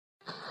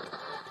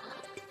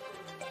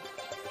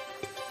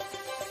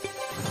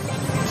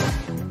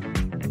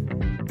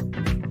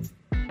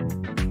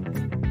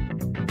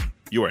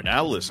You are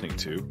now listening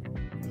to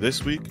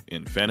This Week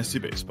in Fantasy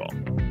Baseball.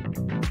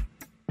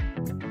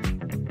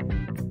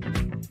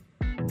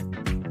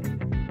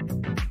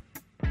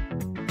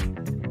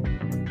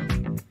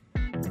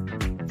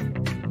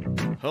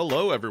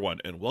 Hello, everyone,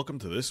 and welcome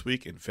to This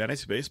Week in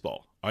Fantasy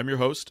Baseball. I'm your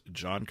host,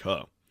 John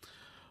Kuh.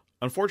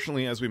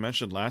 Unfortunately, as we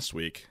mentioned last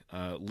week,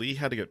 Lee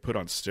had to get put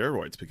on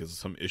steroids because of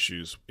some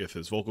issues with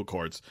his vocal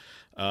cords,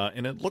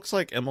 and it looks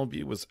like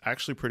MLB was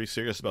actually pretty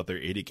serious about their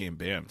 80-game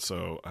ban,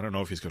 so I don't know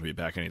if he's going to be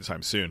back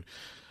anytime soon.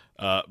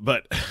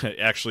 But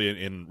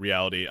actually, in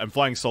reality, I'm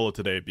flying solo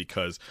today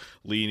because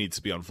Lee needs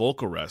to be on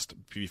vocal rest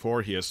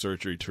before he has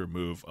surgery to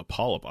remove a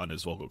polyp on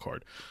his vocal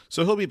cord,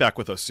 so he'll be back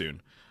with us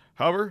soon.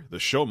 However, the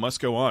show must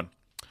go on.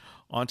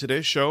 On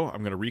today's show,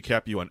 I'm going to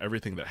recap you on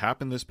everything that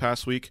happened this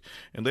past week,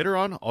 and later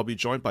on, I'll be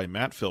joined by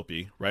Matt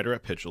Filpi, writer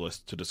at Pitcher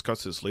List, to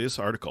discuss his latest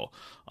article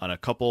on a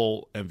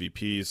couple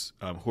MVPs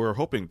who are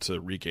hoping to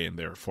regain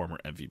their former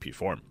MVP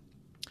form.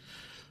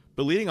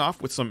 But leading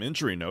off with some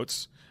injury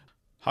notes,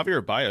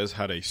 Javier Baez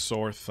had a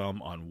sore thumb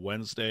on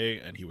Wednesday,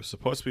 and he was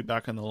supposed to be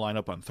back in the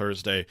lineup on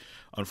Thursday.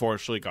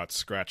 Unfortunately, got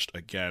scratched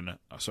again,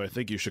 so I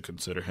think you should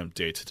consider him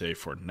day-to-day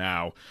for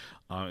now.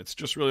 It's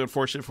just really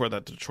unfortunate for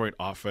that Detroit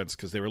offense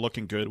because they were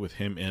looking good with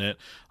him in it.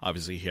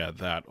 Obviously, he had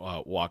that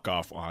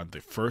walk-off on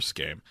the first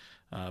game,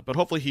 but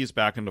hopefully he's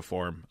back into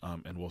form,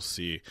 and we'll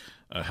see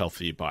a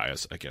healthy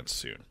Baez again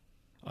soon.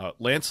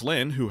 Lance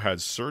Lynn, who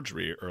had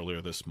surgery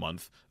earlier this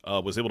month,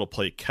 was able to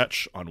play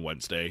catch on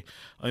Wednesday.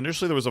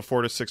 Initially, there was a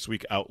 4 to 6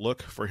 week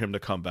outlook for him to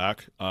come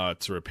back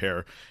to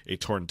repair a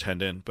torn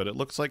tendon, but it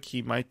looks like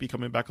he might be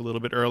coming back a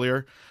little bit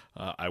earlier.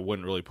 I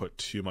wouldn't really put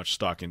too much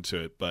stock into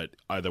it, but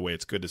either way,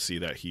 it's good to see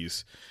that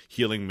he's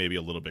healing maybe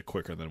a little bit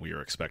quicker than we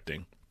were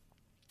expecting.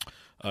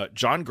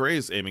 John Gray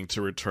is aiming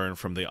to return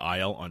from the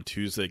IL on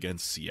Tuesday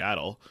against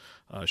Seattle.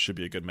 Should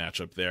be a good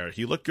matchup there.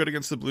 He looked good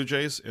against the Blue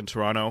Jays in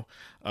Toronto,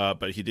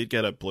 but he did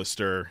get a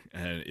blister,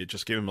 and it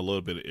just gave him a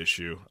little bit of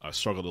issue.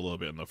 Struggled a little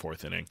bit in the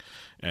fourth inning,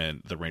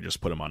 and the Rangers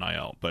put him on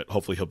IL, but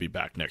hopefully he'll be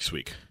back next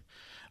week.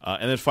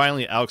 And then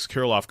finally, Alex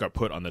Kirilloff got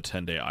put on the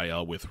 10-day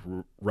IL with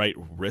right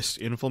wrist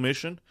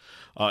inflammation.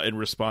 In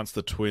response,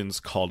 the Twins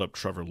called up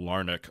Trevor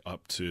Larnach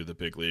up to the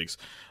big leagues.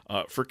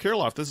 For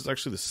Kirilloff, this is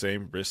actually the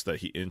same wrist that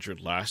he injured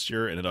last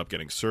year, ended up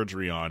getting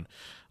surgery on.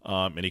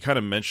 And he kind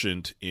of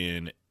mentioned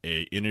in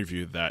a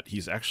interview that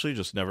he's actually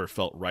just never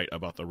felt right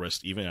about the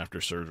wrist, even after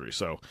surgery.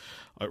 So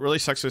it really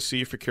sucks to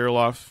see for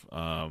Kirilloff,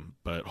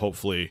 but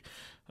hopefully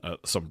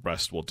some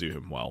rest will do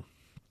him well.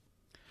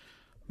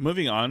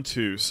 Moving on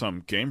to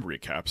some game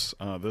recaps.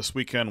 This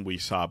weekend, we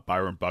saw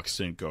Byron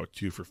Buxton go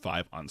 2 for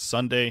 5 on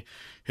Sunday,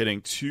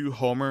 hitting 2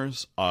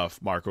 homers off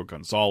Marco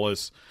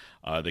Gonzalez.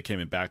 They came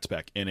in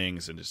back-to-back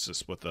innings, and it's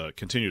just with a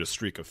continued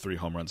streak of 3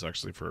 home runs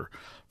actually for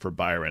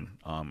Byron.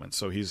 And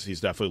so he's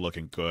definitely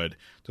looking good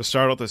to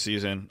start out the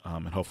season,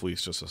 and hopefully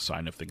it's just a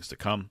sign of things to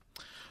come.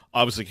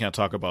 Obviously, can't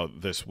talk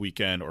about this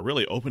weekend or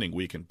really opening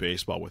week in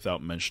baseball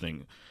without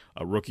mentioning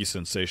a rookie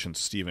sensation,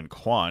 Steven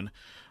Kwan.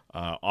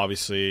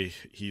 Obviously,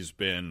 he's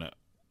been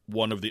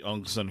one of the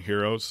unsung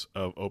heroes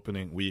of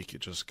opening week,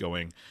 just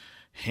going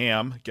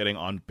ham, getting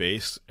on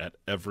base at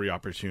every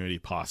opportunity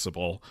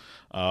possible.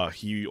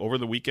 Over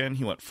the weekend,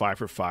 he went 5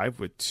 for 5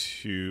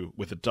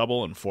 with a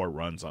double and 4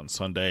 runs on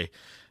Sunday.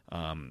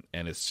 And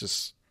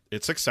it's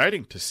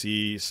exciting to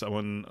see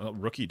a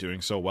rookie doing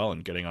so well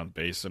and getting on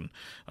base and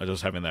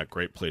just having that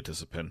great plate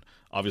discipline.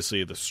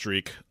 Obviously, the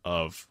streak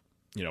of,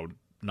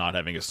 not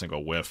having a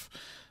single whiff,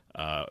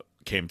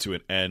 came to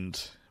an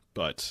end.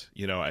 But,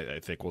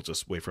 I think we'll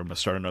just wait for him to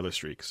start another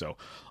streak. So,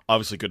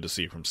 obviously good to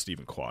see from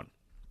Steven Kwan.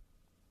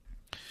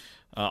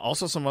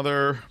 Also, some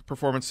other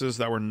performances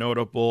that were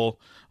notable.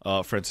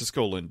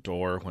 Francisco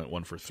Lindor went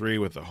 1 for 3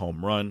 with a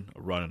home run,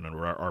 and an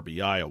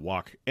RBI, a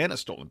walk, and a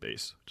stolen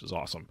base, which is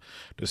awesome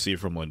to see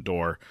from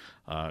Lindor.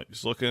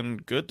 He's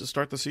looking good to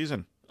start the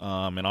season.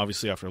 And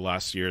obviously, after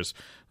last year's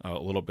a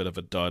little bit of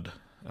a dud,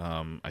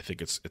 I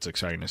think it's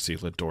exciting to see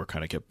Lindor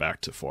kind of get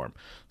back to form.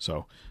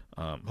 So,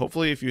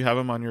 hopefully, if you have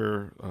him on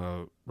your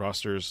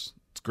rosters,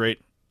 it's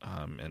great.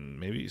 And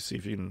maybe see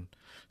if you can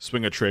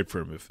swing a trade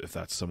for him if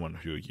that's someone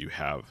who you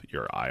have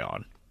your eye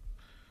on.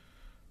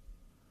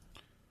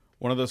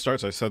 One of the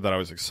starts I said that I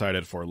was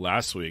excited for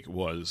last week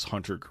was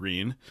Hunter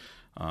Green.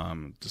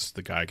 Just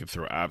the guy could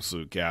throw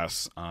absolute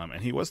gas.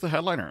 And he was the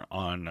headliner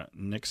on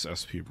Nick's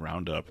SP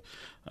Roundup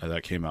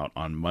that came out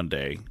on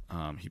Monday.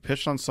 He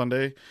pitched on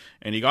Sunday,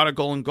 and he got a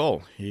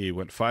goal. He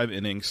went 5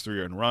 innings, 3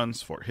 earned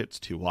runs, 4 hits,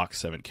 2 walks,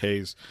 7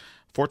 Ks,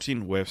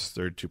 14 whiffs,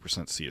 32%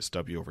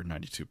 CSW over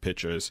 92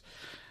 pitches.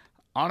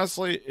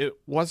 Honestly, it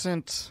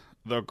wasn't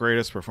the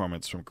greatest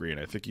performance from Green.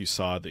 I think you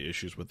saw the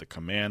issues with the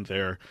command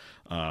there,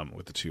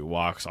 with the 2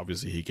 walks.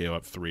 Obviously, he gave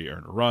up 3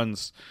 earned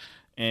runs,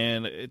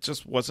 and it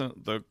just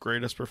wasn't the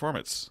greatest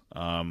performance.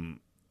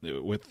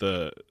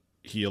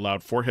 He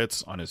allowed 4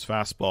 hits on his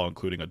fastball,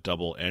 including a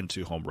double and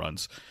 2 home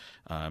runs.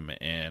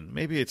 And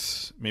maybe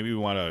we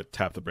want to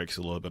tap the brakes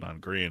a little bit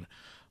on Green.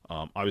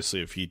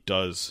 Obviously, if he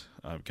does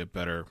get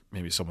better,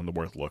 maybe someone to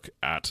worth look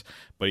at.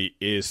 But he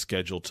is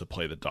scheduled to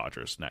play the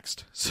Dodgers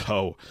next.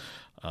 So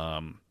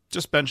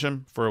just bench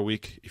him for a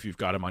week if you've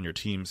got him on your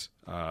teams,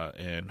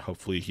 and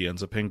hopefully he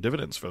ends up paying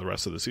dividends for the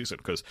rest of the season,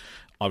 because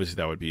obviously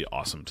that would be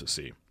awesome to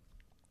see.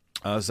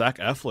 Zach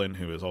Eflin,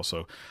 who is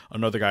also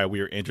another guy we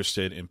are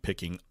interested in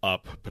picking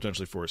up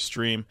potentially for a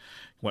stream,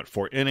 went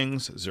 4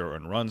 innings, 0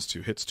 earned runs,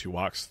 2 hits, 2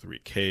 walks, 3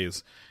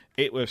 Ks,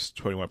 8 whiffs,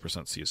 21%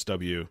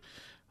 CSW.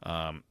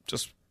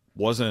 Just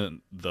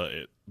wasn't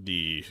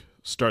the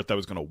start that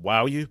was going to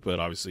wow you, but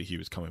obviously he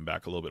was coming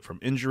back a little bit from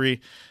injury.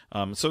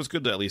 So it's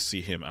good to at least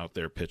see him out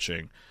there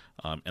pitching.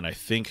 And I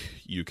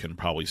think you can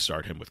probably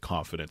start him with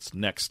confidence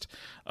next,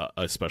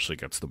 especially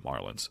against the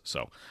Marlins.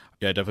 So,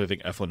 yeah, I definitely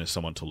think Eflin is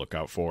someone to look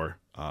out for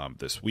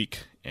this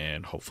week,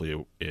 and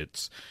hopefully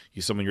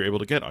he's someone you're able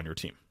to get on your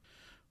team.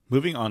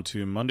 Moving on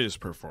to Monday's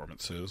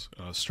performances,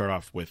 start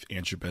off with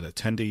Andrew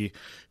Benintendi,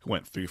 who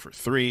went 3 for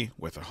 3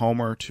 with a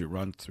homer, 2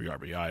 runs, 3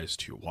 RBIs,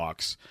 2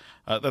 walks.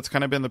 That's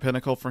kind of been the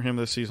pinnacle for him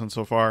this season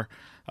so far,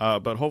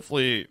 but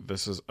hopefully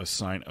this is a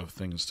sign of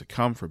things to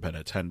come for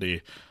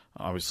Benintendi.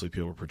 Obviously,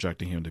 people were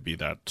projecting him to be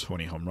that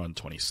 20 home run,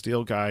 20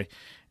 steal guy,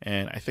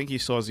 and I think he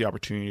still has the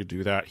opportunity to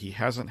do that. He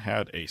hasn't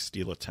had a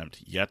steal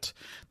attempt yet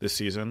this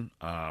season,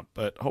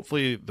 but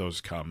hopefully those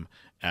come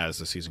as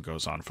the season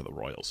goes on for the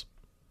Royals.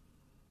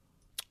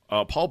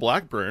 Paul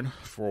Blackburn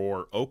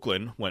for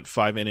Oakland went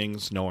 5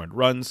 innings, no earned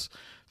runs,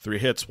 3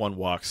 hits, 1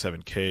 walk,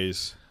 7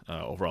 Ks,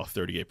 overall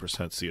 38%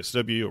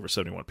 CSW over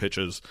 71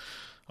 pitches.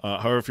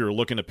 However, if you're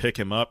looking to pick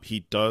him up,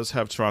 he does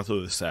have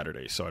Toronto this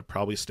Saturday, so I'd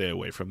probably stay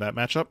away from that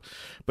matchup.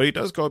 But he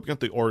does go up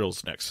against the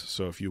Orioles next,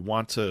 so if you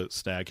want to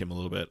snag him a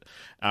little bit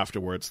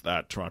afterwards,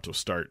 that Toronto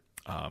start,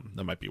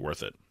 that might be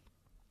worth it.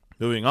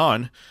 Moving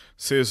on,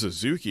 Seiya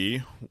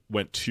Suzuki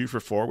went 2 for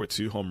 4 with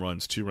 2 home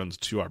runs, 2 runs,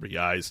 2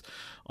 RBIs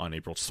on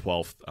April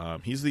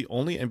 12th. He's the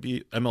only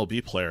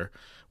MLB player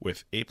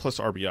with 8+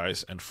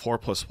 RBIs and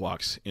 4+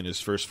 walks in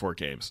his first 4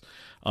 games.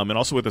 And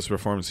also with this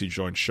performance, he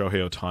joined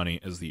Shohei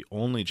Ohtani as the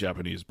only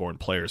Japanese-born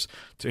players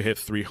to hit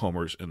 3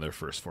 homers in their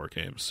first 4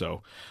 games.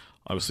 So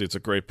obviously it's a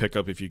great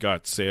pickup if you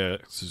got Seiya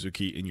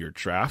Suzuki in your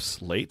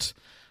drafts late.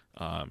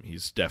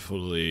 He's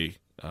definitely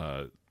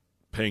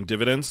paying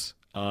dividends.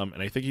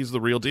 And I think he's the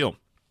real deal.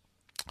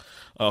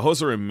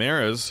 Jose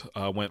Ramirez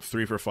went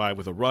 3 for 5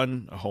 with a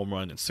run, a home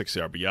run, and 6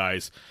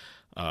 RBIs.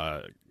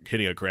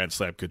 Hitting a grand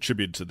slam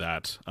contributed to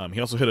that. He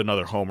also hit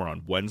another homer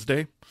on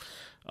Wednesday.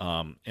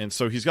 And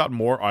so he's got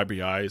more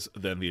RBIs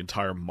than the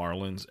entire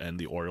Marlins and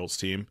the Orioles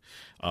team.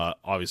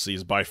 Obviously,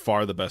 he's by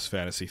far the best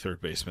fantasy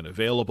third baseman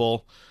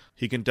available.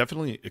 He can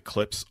definitely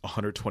eclipse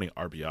 120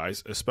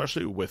 RBIs,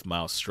 especially with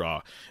Miles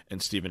Straw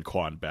and Stephen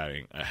Kwan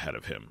batting ahead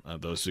of him.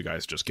 Those 2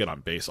 guys just get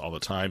on base all the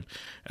time,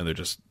 and they're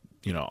just,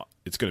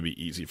 it's going to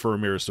be easy for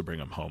Ramirez to bring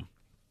him home.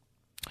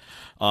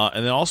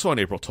 And then also on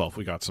April 12th,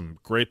 we got some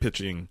great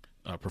pitching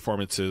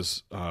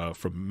performances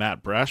from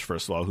Matt Brash,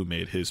 first of all, who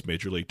made his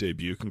major league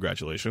debut.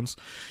 Congratulations.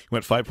 He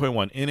went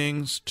 5.1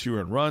 innings, 2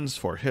 earned runs,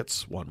 4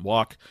 hits, 1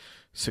 walk,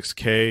 6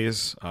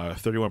 Ks,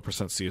 31%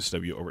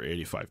 CSW over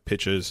 85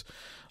 pitches.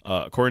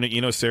 According to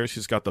Eno Sayers,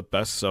 he's got the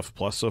best Stuff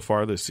Plus so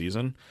far this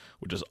season,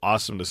 which is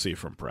awesome to see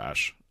from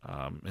Brash.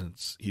 And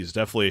he's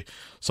definitely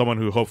someone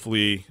who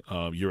hopefully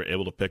you're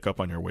able to pick up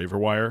on your waiver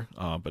wire.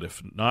 But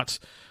if not,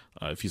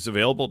 if he's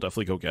available,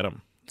 definitely go get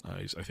him.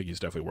 I think he's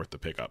definitely worth the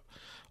pickup.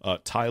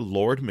 Ty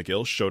Lord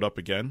McGill showed up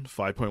again,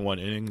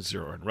 5.1 innings,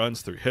 0 earned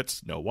runs, 3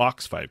 hits, no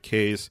walks, 5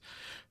 Ks,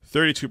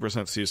 32%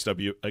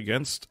 CSW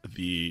against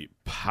the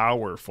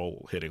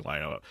powerful hitting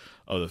lineup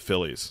of the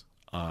Phillies.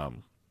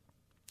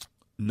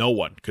 No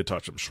one could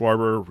touch him.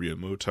 Schwarber,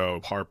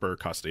 Realmuto, Harper,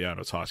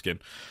 Castellanos, Hoskin.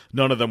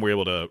 None of them were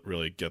able to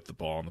really get the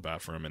ball in the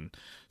bat for him. And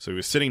so he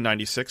was sitting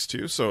 96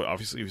 too, so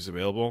obviously if he's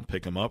available,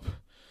 pick him up.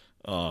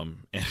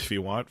 And if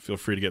you want, feel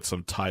free to get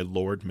some Ty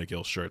Lord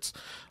McGill shirts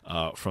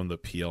from the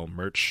PL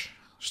merch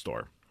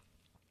store.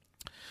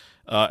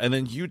 And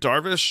then Yu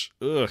Darvish,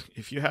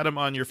 if you had him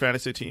on your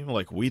fantasy team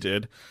like we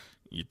did,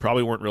 you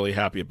probably weren't really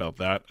happy about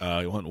that.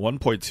 He went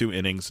 1.2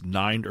 innings,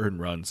 9 earned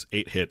runs,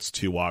 8 hits,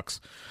 2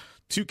 walks,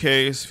 2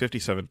 Ks,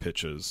 57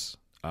 pitches.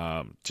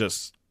 Hate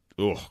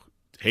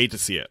to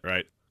see it,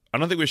 right? I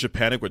don't think we should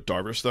panic with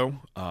Darvish, though.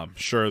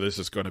 Sure, this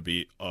is going to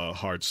be a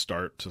hard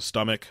start to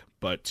stomach,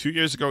 but 2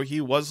 years ago, he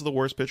was the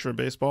worst pitcher in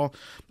baseball,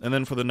 and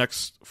then for the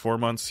next 4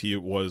 months, he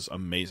was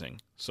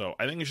amazing. So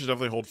I think you should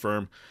definitely hold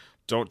firm.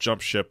 Don't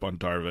jump ship on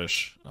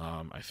Darvish.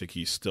 I think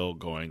he's still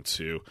going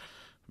to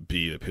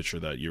be the pitcher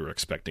that you were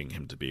expecting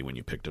him to be when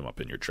you picked him up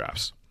in your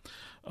drafts.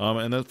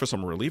 And then for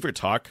some reliever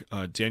talk,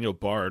 Daniel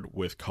Bard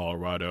with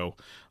Colorado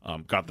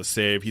got the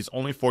save. He's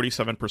only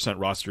 47%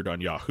 rostered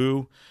on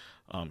Yahoo.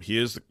 He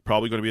is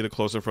probably going to be the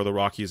closer for the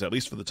Rockies, at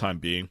least for the time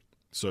being.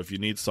 So if you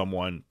need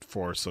someone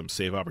for some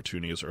save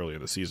opportunities early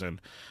in the season,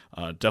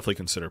 definitely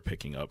consider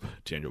picking up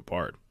Daniel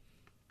Bard.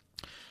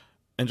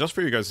 And just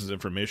for you guys'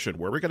 information,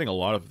 where we're getting a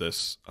lot of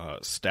this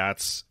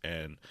stats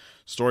and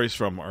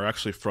stories are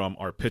actually from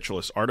our Pitcher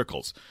List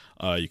articles.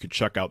 You can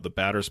check out the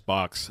Batter's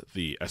Box,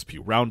 the SP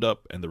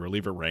Roundup, and the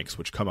Reliever Ranks,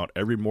 which come out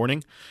every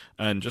morning,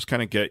 and just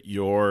kind of get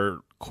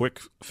your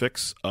quick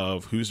fix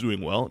of who's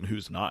doing well and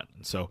who's not.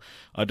 And so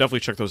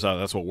definitely check those out.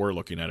 That's what we're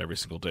looking at every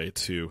single day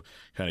to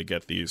kind of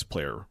get these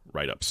player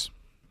write-ups.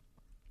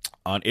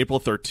 On April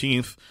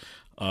 13th,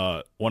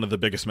 one of the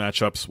biggest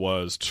matchups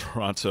was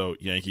Toronto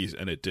Yankees,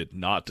 and it did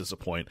not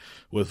disappoint,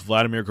 with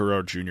Vladimir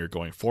Guerrero Jr.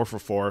 going 4 for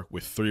 4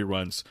 with 3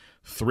 runs,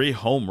 3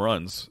 home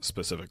runs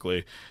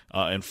specifically,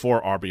 and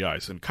 4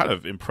 RBIs. And kind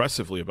of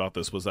impressively about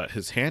this was that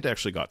his hand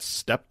actually got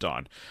stepped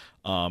on,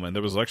 and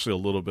there was actually a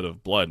little bit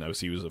of blood. And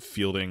obviously he was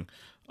fielding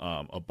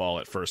a ball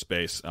at first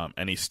base,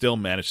 and he still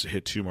managed to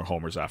hit 2 more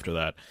homers after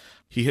that.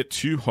 He hit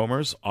 2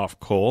 homers off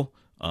Cole,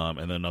 and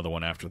then another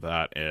one after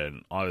that,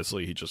 and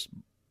honestly, he just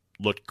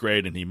looked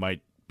great, and he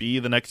might be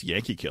the next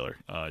Yankee killer.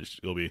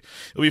 It'll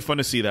be fun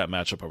to see that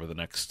matchup over the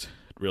next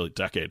really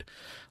decade.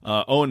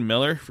 Owen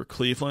Miller for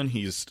Cleveland.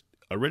 He's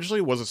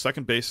originally was a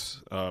second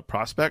base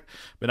prospect,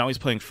 but now he's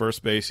playing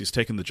first base. He's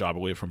taken the job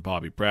away from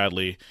Bobby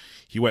Bradley.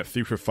 He went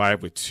 3 for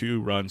 5 with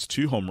 2 runs,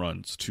 2 home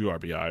runs, 2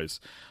 RBIs.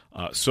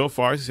 So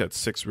far, he's had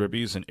 6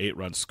 ribbies and 8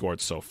 runs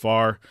scored so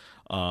far.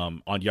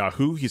 On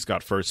Yahoo, he's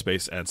got first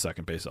base and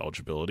second base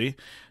eligibility.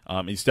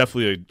 He's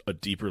definitely a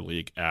deeper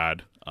league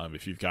ad.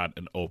 If you've got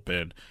an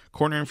open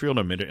corner infield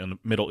or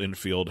middle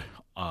infield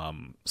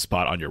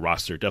spot on your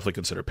roster, definitely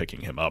consider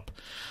picking him up.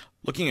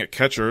 Looking at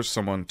catchers,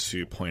 someone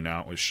to point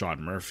out was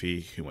Sean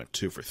Murphy, who went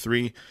 2 for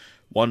 3,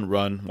 1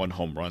 run, 1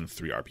 home run,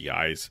 3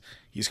 RBIs.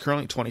 He's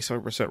currently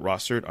 27%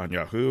 rostered on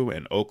Yahoo,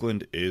 and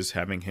Oakland is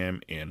having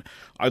him in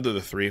either the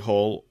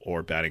 3-hole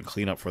or batting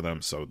cleanup for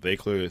them, so they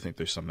clearly think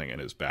there's something in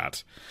his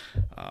bat.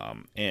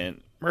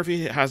 And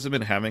Murphy hasn't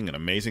been having an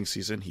amazing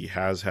season. He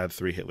has had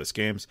 3 hitless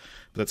games,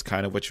 but that's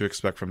kind of what you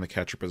expect from the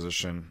catcher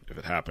position. If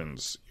it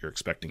happens, you're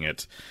expecting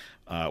it.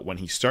 When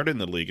he started in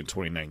the league in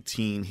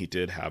 2019, he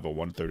did have a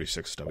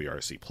 136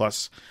 WRC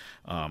plus.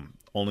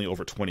 Only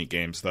over 20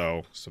 games,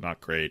 though, so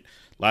not great.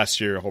 Last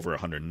year, over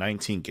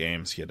 119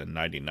 games, he had a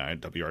 99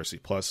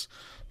 WRC plus,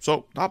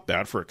 so not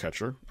bad for a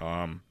catcher.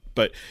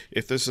 But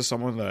if this is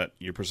someone that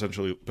you're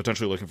potentially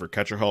looking for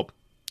catcher help,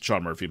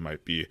 Sean Murphy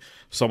might be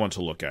someone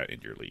to look at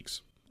in your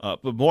leagues.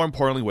 But more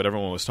importantly, what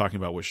everyone was talking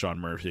about with Sean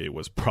Murphy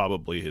was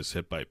probably his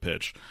hit by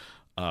pitch,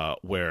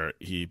 where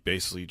he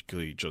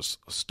basically just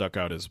stuck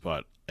out his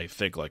butt, I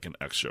think, like an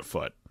extra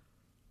foot,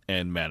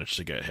 and managed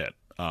to get hit.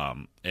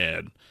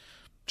 And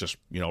just,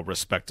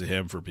 respect to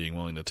him for being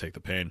willing to take the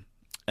pain.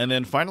 And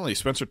then finally,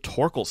 Spencer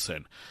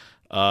Torkelson.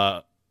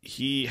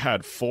 He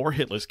had 4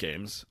 hitless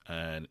games,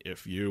 and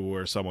if you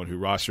were someone who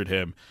rostered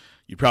him,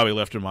 you probably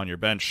left him on your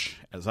bench,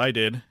 as I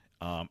did.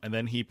 And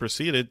then he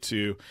proceeded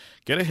to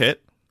get a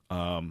hit,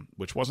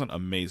 which wasn't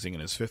amazing in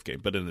his 5th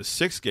game. But in the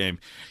 6th game,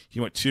 he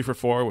went 2 for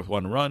 4 with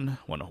 1 run,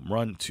 1 home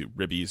run, 2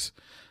 ribbies.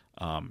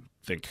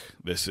 Think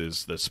this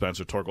is the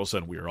Spencer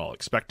Torkelson we were all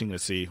expecting to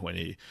see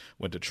when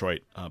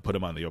Detroit put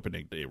him on the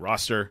opening day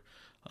roster.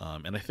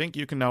 And I think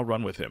you can now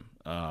run with him.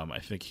 I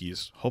think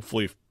he's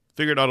hopefully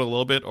figured out a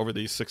little bit over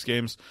these 6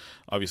 games.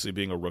 Obviously,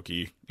 being a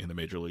rookie in the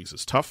major leagues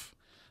is tough.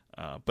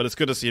 But it's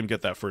good to see him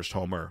get that first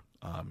homer.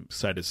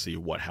 Excited to see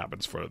what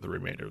happens for the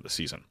remainder of the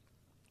season.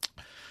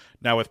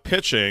 Now, with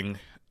pitching,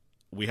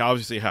 we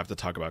obviously have to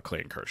talk about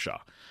Clayton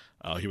Kershaw.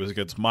 He was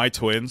against my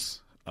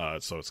Twins,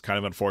 so it's kind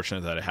of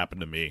unfortunate that it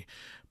happened to me.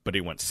 But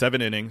he went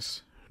 7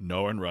 innings,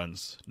 no earned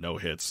runs, no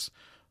hits,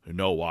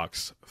 no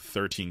walks,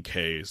 13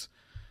 Ks,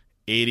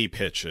 80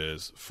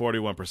 pitches,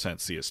 41%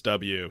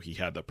 CSW. He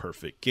had the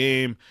perfect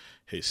game.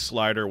 His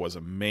slider was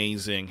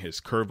amazing.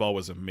 His curveball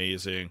was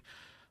amazing.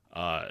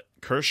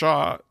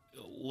 Kershaw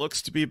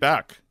looks to be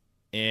back,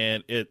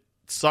 and it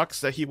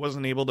sucks that he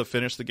wasn't able to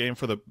finish the game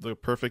for the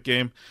perfect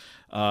game.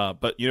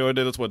 But, it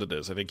is what it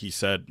is. I think he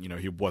said,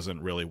 he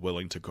wasn't really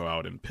willing to go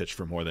out and pitch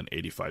for more than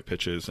 85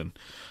 pitches. And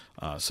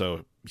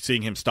so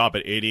seeing him stop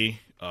at 80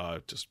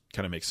 just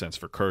kind of makes sense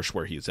for Kershaw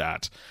where he's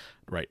at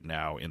right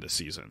now in the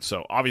season.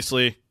 So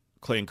obviously,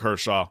 Clayton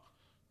Kershaw,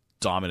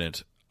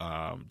 dominant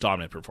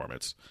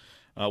performance.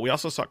 We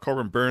also saw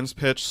Corbin Burnes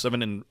pitch,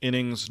 7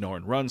 innings, no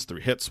earned runs,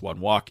 3 hits, 1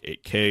 walk,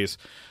 8 Ks.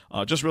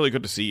 Just really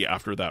good to see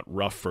after that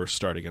rough first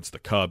start against the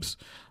Cubs.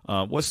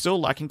 Was still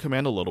lacking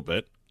command a little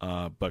bit,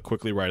 but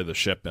quickly righted the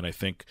ship, and I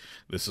think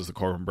this is the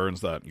Corbin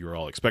Burnes that you're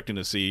all expecting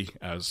to see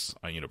as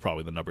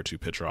probably the number 2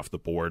 pitcher off the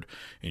board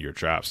in your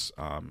drafts.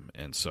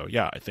 And so,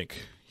 yeah, I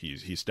think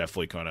he's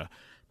definitely going to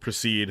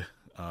proceed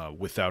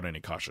without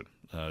any caution.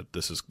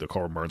 This is the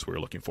Corbin Burnes we were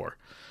looking for.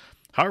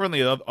 However,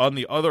 on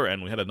the other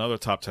end, we had another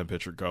top 10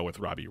 pitcher go with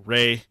Robbie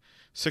Ray.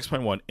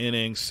 6.1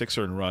 innings, 6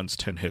 earned runs,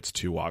 10 hits,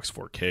 2 walks,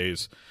 4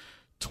 Ks,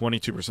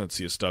 22%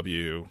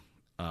 CSW.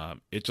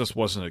 It just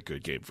wasn't a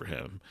good game for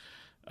him.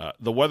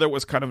 The weather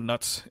was kind of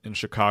nuts in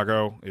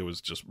Chicago. It was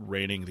just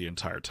raining the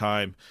entire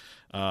time.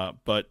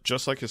 But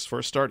just like his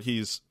first start,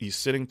 he's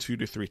sitting 2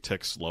 to 3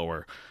 ticks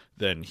lower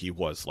than he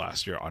was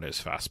last year on his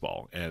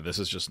fastball. And this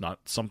is just not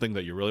something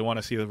that you really want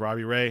to see with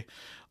Robbie Ray.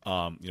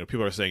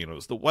 People are saying, it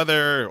was the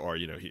weather, or,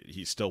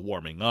 he's still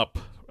warming up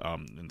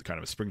in kind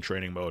of a spring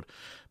training mode.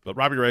 But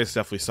Robbie Ray is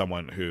definitely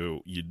someone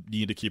who you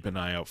need to keep an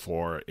eye out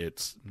for.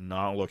 It's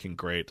not looking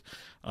great.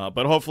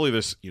 But hopefully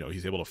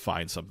he's able to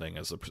find something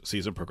as the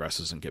season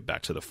progresses and get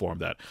back to the form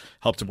that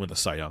helped him win the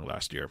Cy Young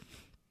last year.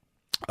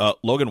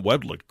 Logan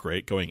Webb looked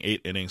great, going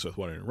 8 innings with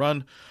 1 earned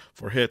run,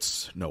 4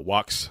 hits, no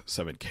walks,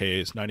 7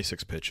 Ks,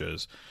 96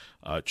 pitches.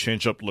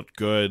 Changeup looked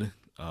good.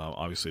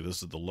 Obviously,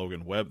 this is the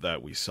Logan Webb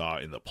that we saw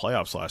in the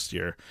playoffs last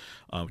year,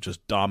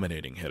 just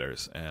dominating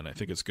hitters. And I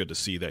think it's good to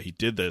see that he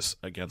did this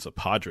against a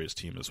Padres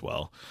team as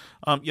well.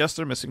 Yes,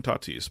 they're missing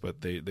Tatis, but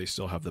they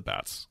still have the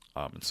bats.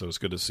 And so it's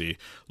good to see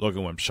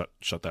Logan Webb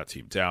shut that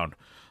team down.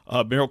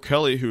 Merrill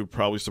Kelly, who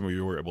probably some of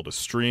you were able to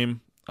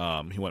stream,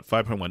 he went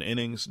 5.1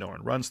 innings, no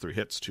earned runs, 3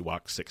 hits, 2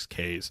 walks, 6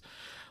 Ks.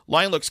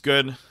 Line looks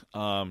good.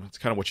 It's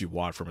kind of what you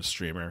want from a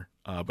streamer,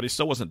 but he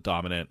still wasn't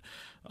dominant.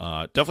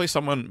 Definitely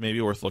someone maybe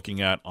worth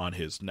looking at on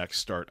his next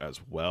start as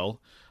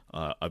well.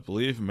 I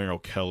believe Merrill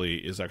Kelly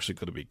is actually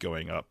going to be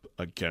going up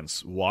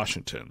against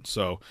Washington.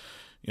 So,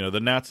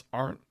 the Nats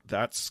aren't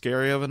that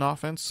scary of an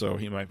offense, so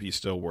he might be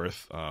still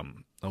worth a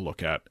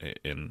look at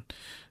in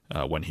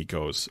when he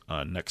goes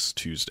next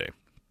Tuesday.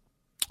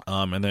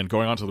 And then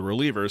going on to the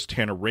relievers,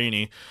 Tanner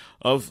Rainey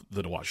of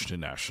the Washington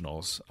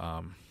Nationals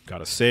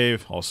got a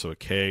save, also a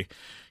K.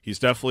 He's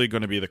definitely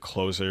going to be the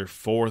closer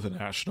for the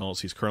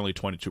Nationals. He's currently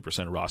 22%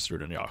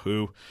 rostered in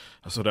Yahoo,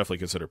 so definitely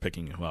consider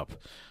picking him up.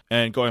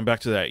 And going back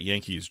to that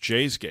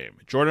Yankees-Jays game,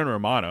 Jordan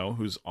Romano,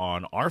 who's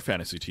on our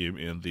fantasy team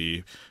in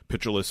the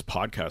Pitcherless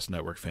Podcast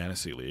Network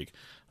Fantasy League,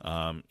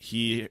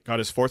 he got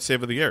his 4th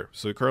save of the year.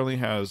 So he currently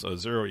has a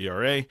 0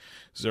 ERA,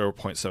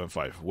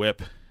 0.75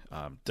 whip.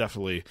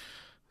 Definitely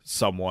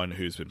someone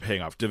who's been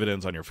paying off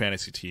dividends on your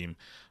fantasy team.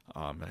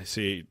 And I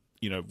see,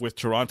 with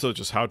Toronto,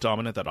 just how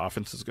dominant that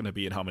offense is going to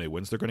be and how many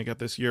wins they're going to get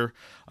this year.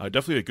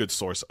 Definitely a good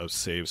source of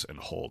saves and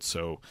holds.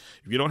 So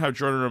if you don't have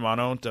Jordan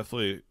Romano,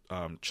 definitely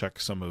check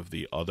some of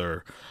the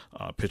other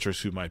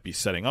pitchers who might be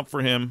setting up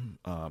for him.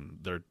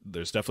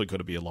 There's definitely going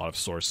to be a lot of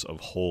source of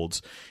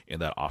holds in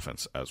that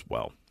offense as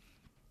well.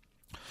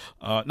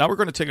 Now we're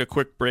going to take a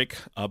quick break,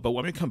 but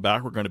when we come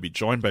back, we're going to be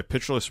joined by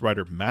Pitcherless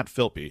writer Matt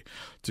Filpi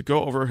to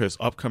go over his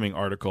upcoming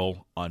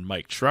article on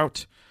Mike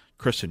Trout,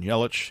 Christian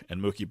Yelich, and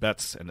Mookie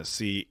Betts, and to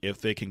see if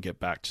they can get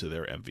back to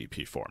their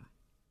MVP form.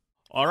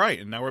 All right,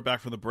 and now we're back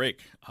from the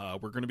break.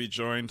 We're going to be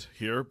joined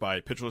here by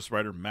Pitcherless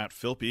writer Matt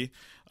Filpi,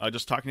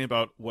 just talking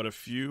about what a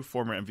few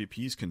former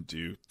MVPs can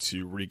do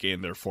to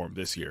regain their form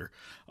this year.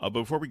 But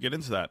before we get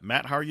into that,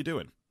 Matt, how are you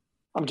doing?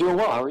 I'm doing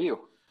well. How are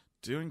you?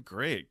 Doing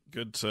great.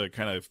 Good to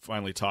kind of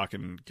finally talk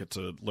and get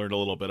to learn a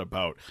little bit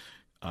about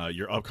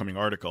your upcoming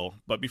article.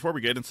 But before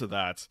we get into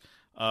that,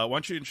 why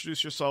don't you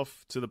introduce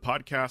yourself to the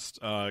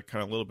podcast,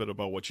 kind of a little bit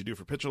about what you do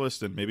for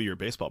Pitcherlist and maybe your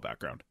baseball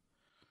background.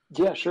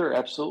 Yeah, sure.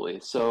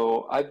 Absolutely.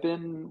 So I've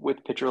been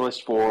with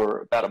Pitcherlist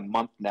for about a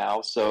month now.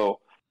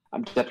 So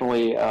I'm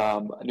definitely a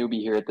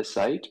newbie here at the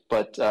site,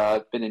 but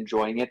I've been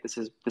enjoying it. This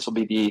will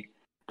be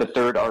the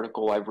 3rd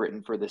article I've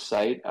written for this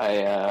site.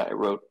 I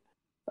wrote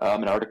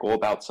an article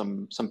about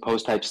some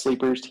post-type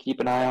sleepers to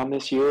keep an eye on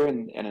this year,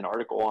 and an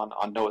article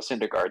on Noah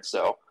Syndergaard.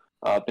 So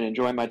I've been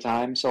enjoying my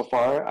time so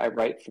far. I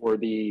write for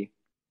the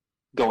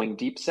Going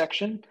Deep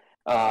section.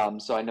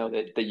 So I know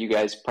that you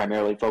guys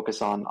primarily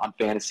focus on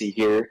fantasy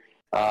here.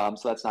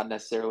 So that's not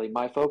necessarily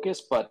my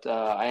focus, but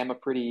I am a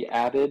pretty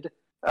avid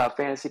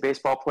fantasy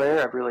baseball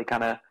player. I've really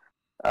kind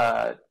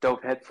of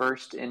dove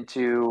headfirst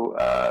into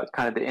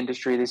kind of the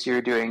industry this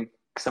year, doing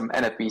some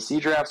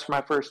NFBC drafts for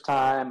my first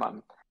time.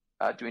 I'm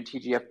doing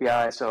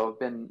TGFBI, so I've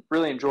been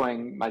really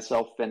enjoying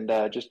myself and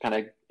just kind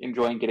of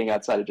enjoying getting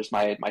outside of just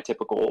my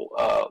typical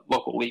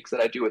local leagues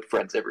that I do with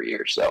friends every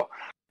year. So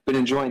been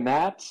enjoying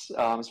that.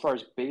 As far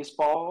as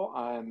baseball,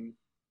 I'm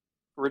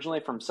originally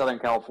from Southern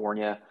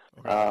California.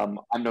 Okay.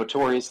 I'm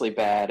notoriously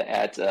bad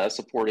at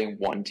supporting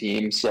one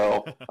team.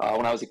 So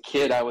when I was a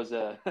kid, I was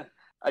a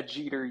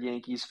Jeter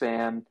Yankees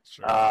fan.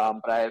 Sure.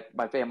 But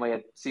my family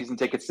had season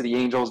tickets to the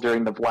Angels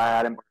during the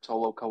Vlad and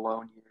Bartolo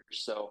Colon years.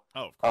 So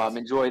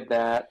enjoyed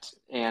that,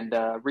 and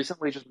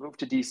recently just moved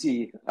to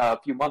DC a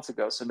few months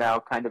ago. So now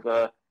kind of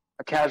a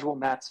casual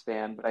Nats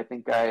fan, but I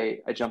think I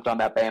jumped on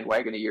that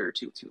bandwagon a year or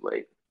two too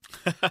late.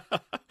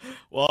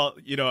 Well,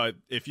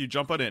 if you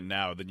jump on it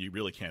now, then you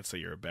really can't say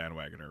you're a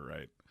bandwagoner,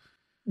 right?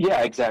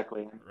 Yeah,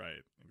 exactly.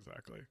 Right,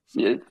 exactly. So.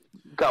 You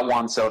got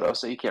Juan Soto,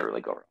 so you can't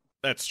really go wrong.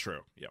 That's true.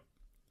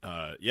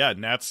 Yeah.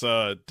 Nats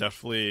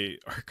definitely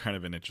are kind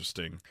of an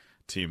interesting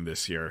team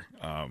this year.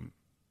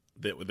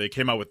 They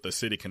came out with the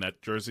City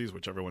Connect jerseys,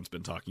 which everyone's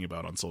been talking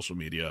about on social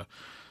media.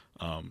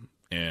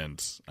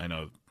 And I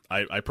know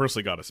I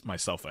personally got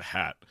myself a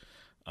hat,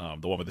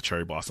 the one with the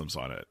cherry blossoms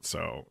on it.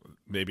 So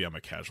maybe I'm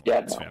a casual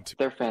Nats fan too.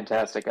 They're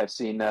fantastic. I've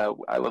seen,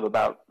 I live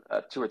about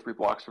 2 or 3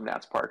 blocks from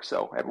Nats Park,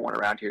 so everyone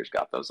around here's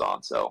got those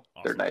on. So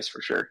awesome. They're nice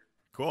for sure.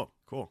 Cool.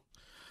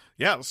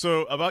 Yeah.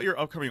 So about your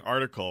upcoming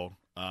article,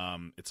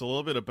 it's a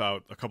little bit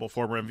about a couple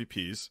former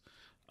MVPs.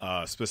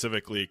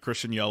 specifically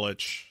Christian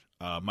Yelich,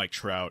 Mike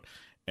Trout,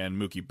 and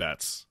Mookie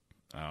Betts.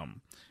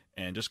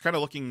 And just kind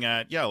of looking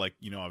at,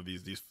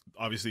 these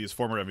obviously his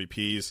former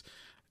MVPs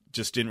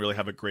just didn't really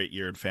have a great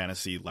year in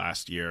fantasy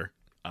last year.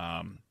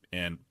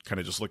 And kind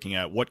of just looking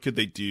at what could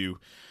they do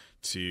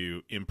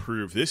to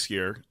improve this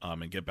year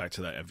and get back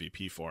to that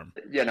MVP form.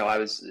 I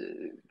was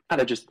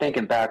kind of just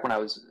thinking back when I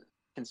was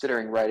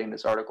considering writing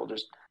this article,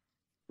 just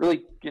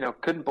really,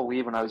 couldn't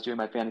believe when I was doing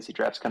my fantasy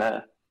drafts kind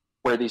of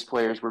where these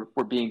players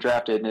were being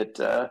drafted. And it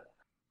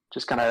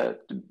just kind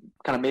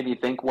of made me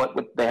think what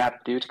would they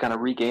have to do to kind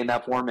of regain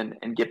that form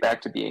and get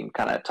back to being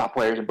kind of top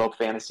players in both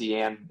fantasy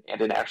and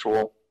in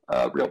actual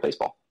real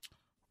baseball.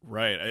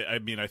 Right. I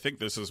mean, I think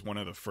this is one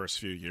of the first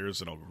few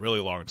years in a really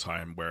long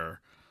time where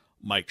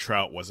Mike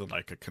Trout wasn't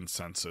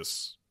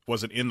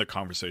in the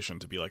conversation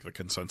to be like the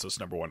consensus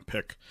number one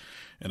pick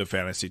in a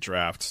fantasy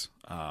draft.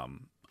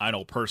 I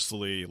know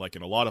personally, like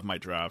in a lot of my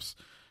drafts,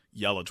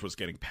 Yelich was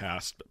getting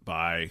passed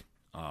by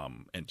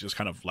and just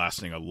kind of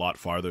lasting a lot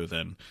farther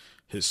than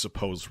his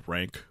supposed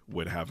rank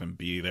would have him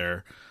be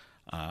there.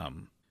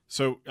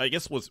 So I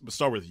guess we'll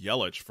start with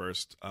Yelich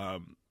first.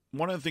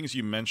 One of the things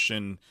you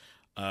mentioned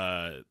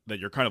that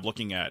you're kind of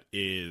looking at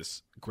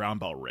is ground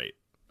ball rate,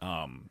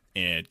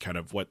 and kind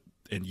of what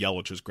in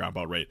Yelich's ground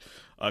ball rate.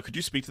 Could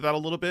you speak to that a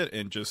little bit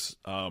and just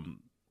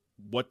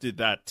what did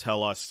that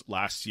tell us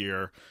last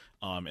year,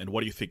 and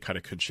what do you think kind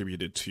of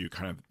contributed to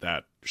kind of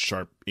that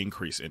sharp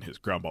increase in his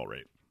ground ball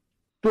rate?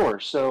 Sure.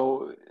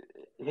 So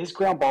his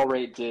ground ball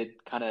rate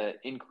did kind of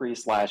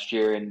increase last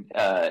year and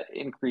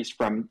increased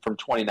from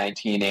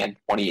 2019 and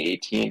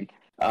 2018.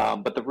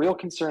 But the real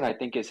concern, I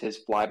think, is his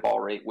fly ball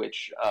rate,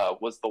 which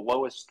was the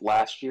lowest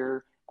last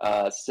year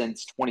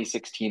since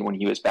 2016 when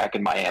he was back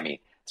in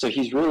Miami. So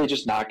he's really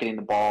just not getting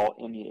the ball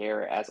in the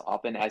air as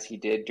often as he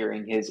did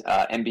during his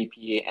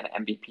MVP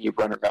and MVP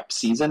runner-up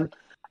season,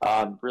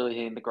 really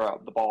hitting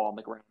the ball on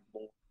the ground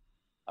more.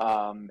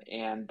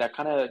 And that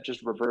kind of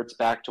just reverts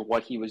back to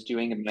what he was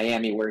doing in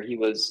Miami, where he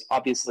was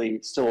obviously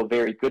still a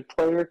very good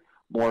player,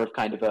 more of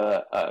kind of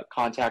a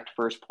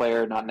contact-first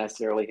player, not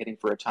necessarily hitting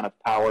for a ton of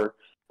power.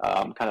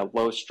 Kind of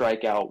low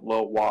strikeout,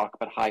 low walk,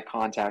 but high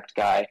contact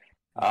guy.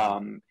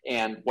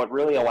 And what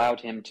really allowed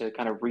him to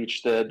kind of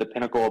reach the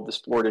pinnacle of the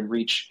sport and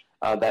reach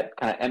that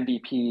kind of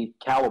MVP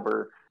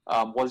caliber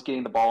was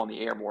getting the ball in the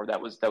air more.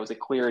 That was a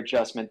clear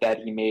adjustment that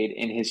he made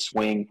in his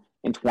swing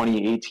in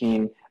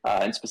 2018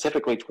 and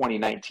specifically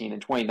 2019. In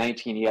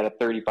 2019, he had a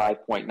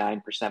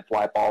 35.9%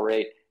 fly ball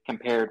rate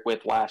compared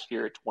with last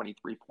year at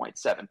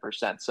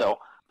 23.7%. So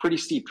pretty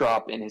steep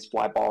drop in his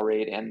fly ball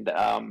rate. And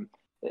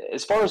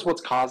as far as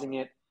what's causing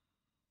it,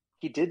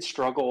 he did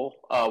struggle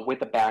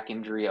with a back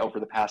injury over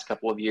the past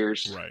couple of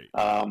years. Right.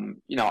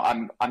 I'm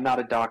not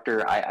a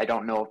doctor. I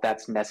don't know if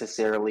that's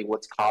necessarily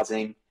what's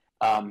causing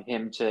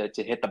him to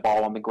hit the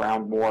ball on the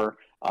ground more.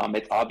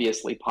 It's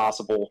obviously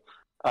possible.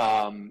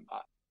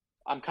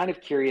 I'm kind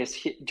of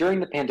curious. During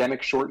the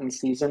pandemic shortened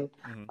season,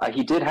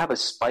 he did have a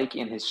spike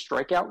in his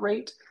strikeout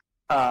rate.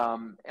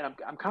 And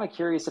I'm kind of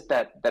curious if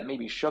that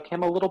maybe shook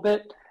him a little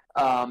bit.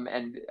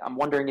 And I'm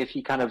wondering if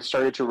he kind of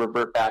started to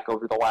revert back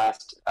over the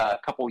last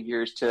couple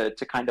years to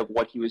kind of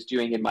what he was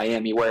doing in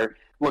Miami, where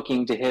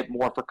looking to hit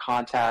more for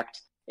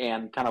contact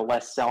and kind of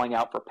less selling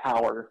out for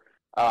power.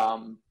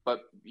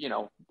 But,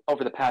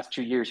 over the past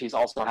 2 years, he's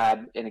also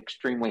had an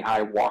extremely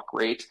high walk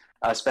rate,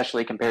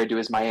 especially compared to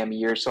his Miami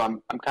years. So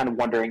I'm kind of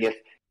wondering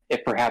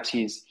if perhaps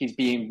he's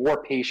being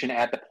more patient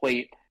at the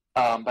plate,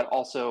 but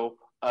also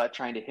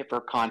trying to hit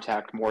for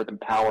contact more than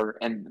power,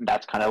 and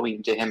that's kind of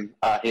leading to him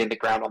hitting the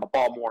ground on the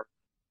ball more,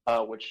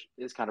 which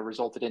is kind of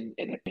resulted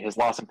in his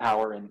loss in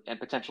power and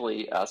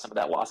potentially some of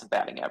that loss in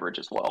batting average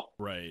as well.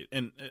 Right,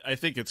 and I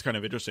think it's kind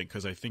of interesting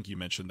because I think you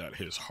mentioned that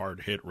his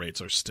hard hit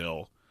rates are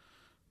still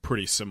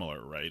pretty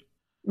similar, right?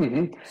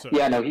 Mm-hmm. So,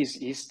 yeah, no,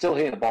 he's still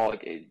hitting the ball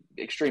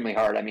extremely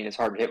hard. I mean, his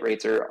hard hit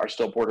rates are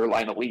still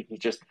borderline elite. He's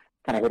just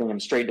kind of hitting them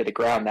straight to the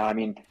ground now. I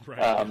mean,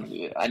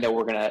 right. I know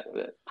we're going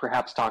to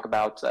perhaps talk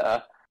about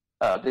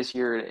this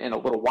year in a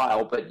little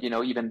while, but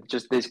even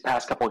just this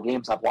past couple of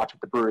games I've watched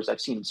with the Brewers,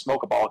 I've seen him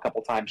smoke a ball a couple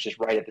of times just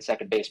right at the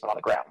second baseman on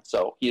the ground.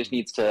 So he just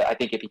needs to, I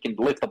think, if he can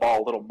lift the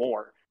ball a little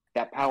more,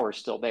 that power is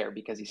still there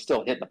because he's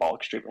still hitting the ball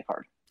extremely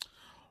hard.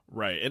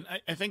 Right, and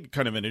I think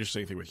kind of an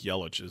interesting thing with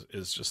Yelich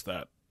is just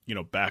that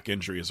back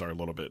injuries are a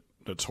little bit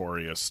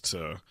notorious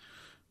to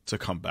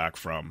come back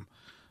from,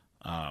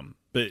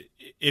 but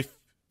if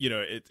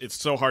it's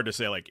so hard to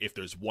say like if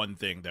there's one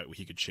thing that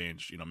he could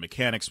change,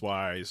 mechanics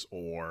wise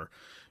or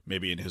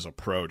maybe in his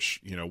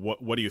approach,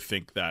 what do you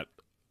think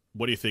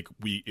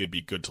it'd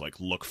be good to like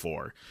look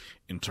for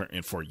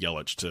for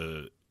Yelich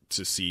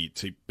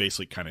to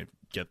basically kind of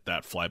get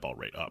that fly ball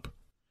rate up?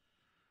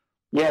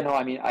 Yeah, no,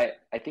 I mean, I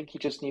think he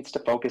just needs to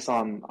focus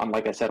on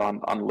like I said,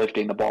 on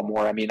lifting the ball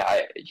more. I mean,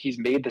 he's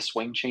made the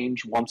swing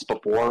change once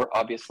before,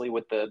 obviously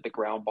with the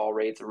ground ball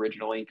rates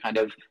originally kind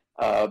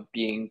of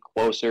being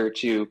closer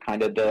to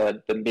kind of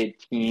the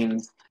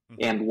mid-teens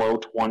and low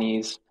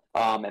 20s.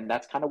 And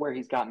that's kind of where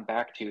he's gotten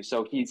back to.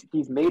 So he's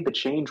made the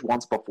change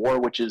once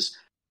before, which is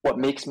what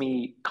makes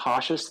me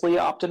cautiously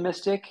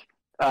optimistic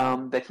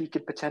that he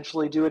could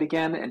potentially do it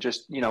again and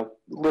just,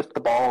 lift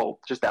the ball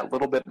just that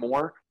little bit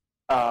more.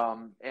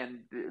 And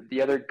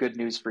the other good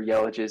news for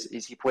Yelich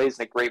is he plays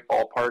in a great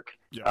ballpark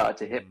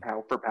to hit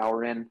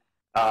power in.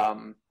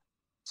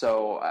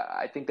 So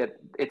I think that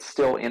it's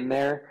still in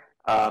there.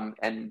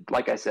 And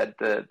like I said,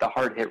 the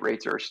hard hit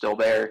rates are still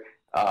there.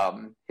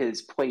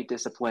 His plate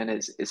discipline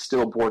is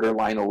still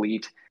borderline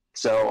elite.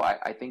 So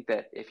I think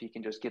that if he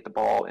can just get the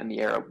ball in the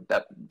air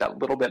that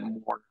little bit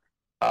more,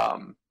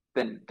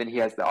 then he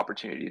has the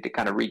opportunity to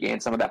kind of regain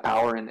some of that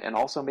power and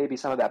also maybe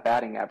some of that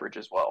batting average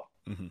as well.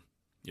 Mm-hmm.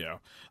 Yeah.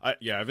 I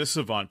have this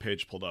Savant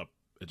page pulled up,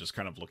 just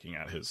kind of looking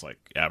at his like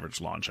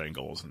average launch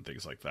angles and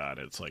things like that.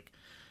 It's like,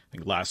 I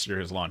think last year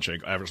his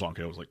average launch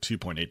angle was like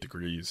 2.8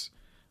 degrees.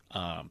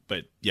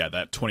 But yeah,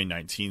 that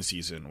 2019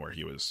 season where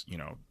he was,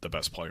 the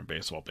best player in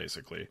baseball,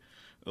 basically,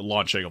 the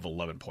launch angle of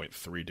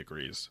 11.3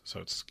 degrees.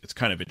 So it's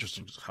kind of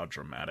interesting just how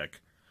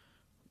dramatic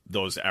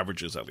those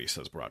averages at least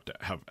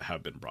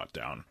have been brought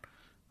down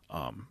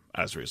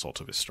as a result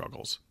of his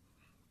struggles.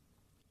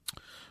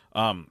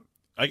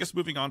 I guess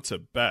moving on to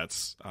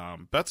Betts.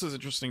 Betts is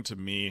interesting to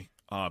me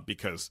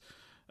because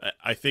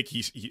I think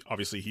he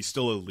obviously he's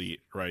still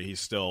elite, right?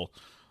 He's still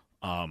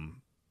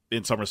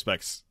in some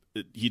respects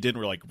he didn't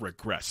really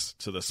regress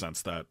to the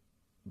sense that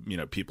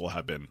people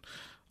have been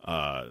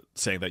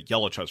saying that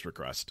Yelich has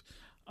regressed.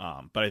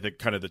 But I think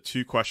kind of the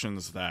two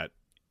questions that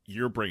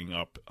you're bringing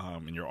up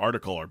in your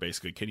article are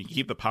basically, can he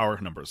keep the power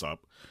numbers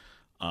up?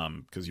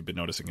 Because you've been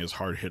noticing his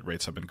hard hit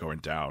rates have been going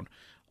down.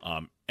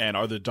 And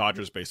are the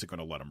Dodgers basically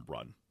going to let him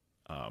run?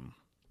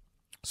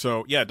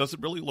 So yeah, it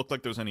doesn't really look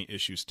like there's any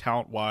issues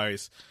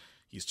talent-wise.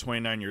 He's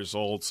 29 years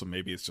old, so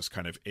maybe it's just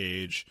kind of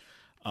age.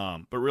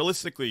 But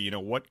realistically,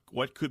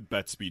 what could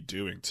Betts be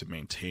doing to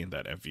maintain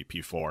that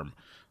MVP form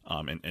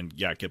and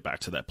get back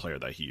to that player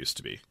that he used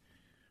to be?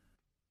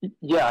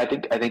 Yeah, I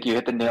think you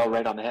hit the nail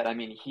right on the head. I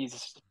mean, he's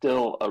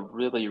still a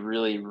really,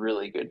 really,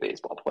 really good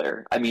baseball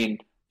player. I mean,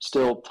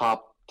 still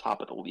top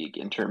of the league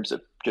in terms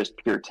of just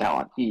pure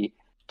talent. He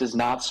does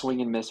not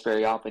swing and miss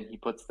very often. He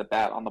puts the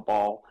bat on the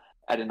ball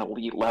at an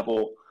elite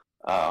level,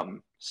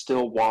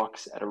 still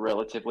walks at a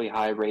relatively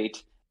high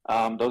rate.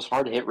 Those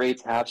hard hit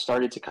rates have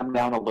started to come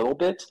down a little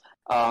bit,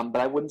 but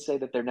I wouldn't say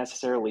that they're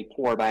necessarily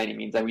poor by any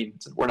means. I mean,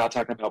 we're not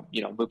talking about,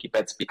 Mookie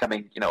Betts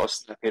becoming, a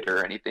snap hitter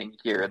or anything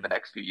here in the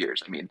next few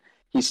years. I mean,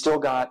 he's still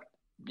got,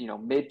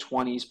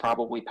 mid-20s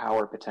probably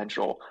power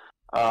potential.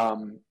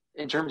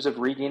 In terms of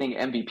regaining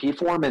MVP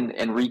form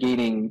and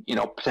regaining,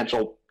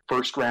 potential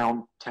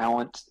first-round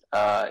talent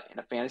in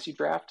a fantasy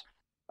draft,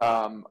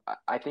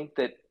 I think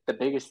that the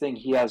biggest thing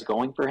he has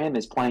going for him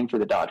is playing for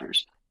the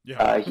Dodgers.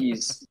 Yeah.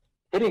 He's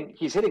hitting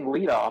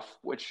leadoff,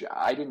 which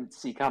I didn't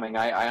see coming.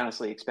 I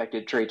honestly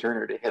expected Trey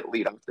Turner to hit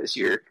leadoff this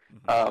year,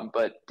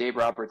 but Dave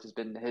Roberts has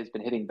been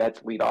hitting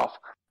Betts leadoff,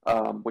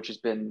 which has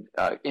been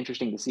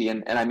interesting to see.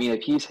 And I mean,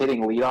 if he's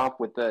hitting leadoff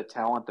with the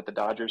talent that the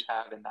Dodgers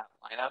have in that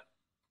lineup,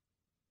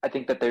 I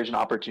think that there's an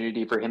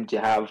opportunity for him to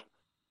have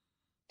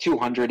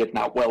 200, if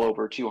not well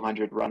over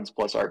 200 runs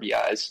plus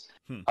RBIs.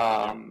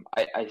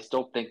 I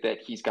still think that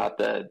he's got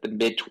the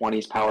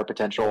mid-20s power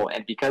potential,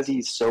 and because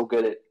he's so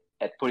good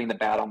at putting the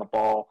bat on the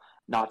ball,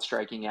 not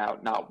striking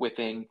out, not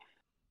whiffing,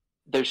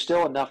 there's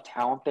still enough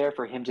talent there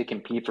for him to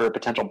compete for a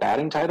potential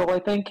batting title, I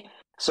think.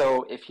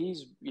 So if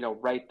he's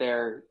right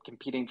there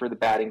competing for the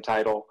batting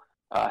title,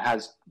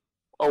 has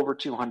over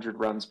 200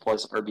 runs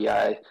plus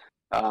RBI,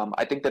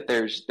 I think that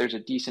there's a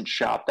decent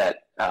shot that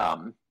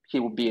he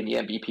will be in the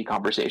MVP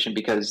conversation,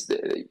 because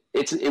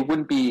it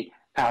wouldn't be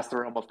past the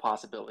realm of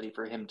possibility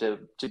for him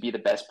to be the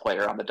best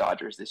player on the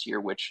Dodgers this year,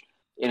 which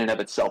in and of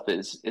itself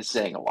is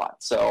saying a lot.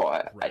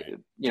 So right.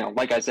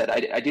 Like I said,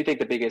 I do think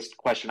the biggest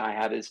question I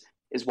have is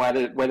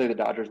whether the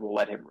Dodgers will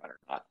let him run or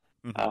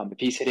not. If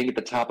he's hitting at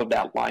the top of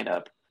that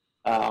lineup,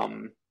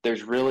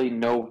 there's really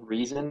no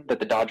reason that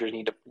the Dodgers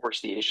need to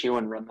force the issue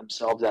and run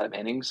themselves out of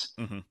innings.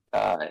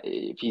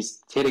 If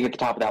he's hitting at the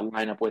top of that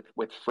lineup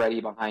with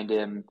Freddie behind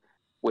him,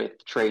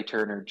 with Trey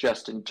Turner,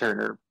 Justin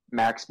Turner,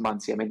 Max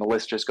Muncy, I mean, the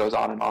list just goes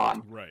on and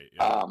on. Right.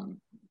 Yeah.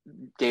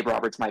 Dave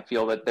Roberts might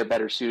feel that they're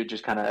better suited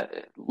just kind of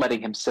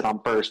letting him sit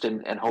on first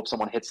and hope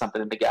someone hits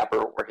something in the gap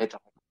or hits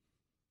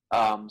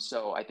home.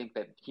 So I think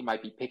that he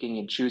might be picking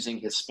and choosing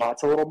his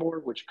spots a little more,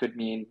 which could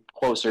mean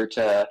closer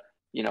to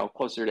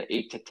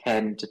 8 to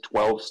 10 to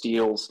 12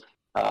 steals,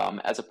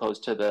 as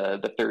opposed to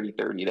the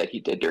 30-30 that he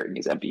did during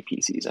his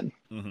MVP season.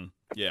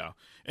 Yeah.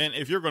 And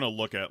if you're going to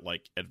look at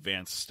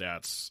advanced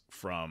stats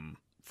from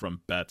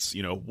Betts,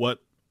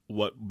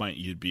 what might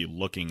you be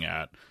looking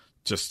at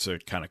just to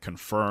kind of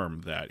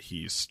confirm that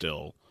he's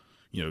still,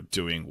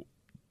 doing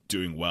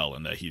well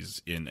and that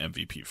he's in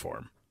MVP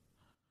form?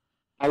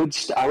 I would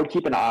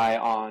keep an eye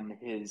on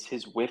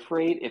his whiff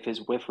rate. If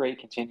his whiff rate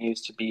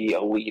continues to be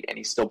elite and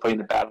he's still putting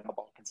the bat on the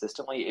ball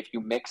consistently, if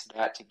you mix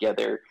that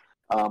together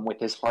with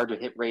his hard to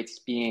hit rates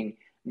being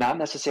not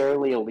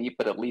necessarily elite,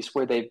 but at least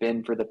where they've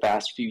been for the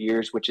past few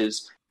years, which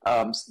is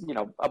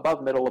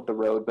above middle of the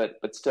road,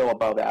 but still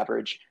above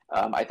average.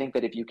 I think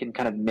that if you can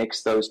kind of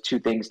mix those two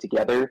things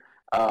together,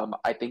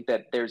 I think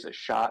that there's a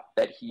shot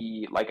that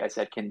he, like I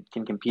said, can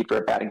compete for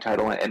a batting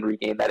title and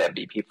regain that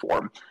MVP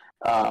form.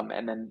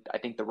 And then I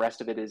think the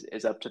rest of it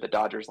is up to the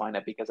Dodgers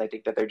lineup, because I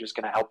think that they're just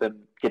going to help him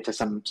get to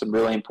some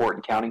really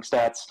important counting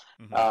stats.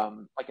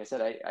 Like I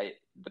said,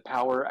 the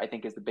power, I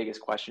think, is the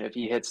biggest question. If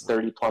he hits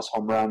 30 plus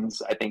home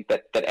runs, I think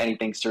that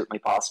anything's certainly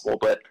possible.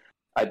 But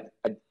I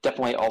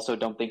definitely also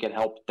don't think it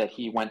helped that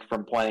he went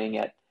from playing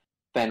at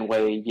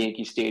Fenway,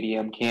 Yankee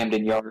Stadium,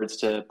 Camden Yards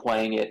to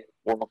playing at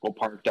Oracle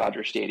Park,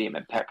 Dodger Stadium,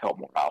 and Petco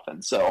more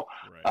often. So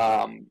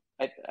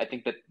I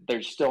think that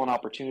there's still an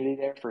opportunity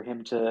there for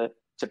him to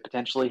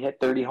potentially hit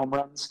 30 home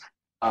runs.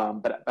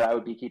 But I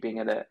would be keeping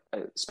a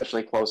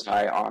especially close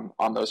eye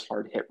on those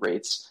hard hit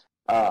rates,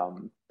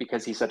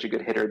 because he's such a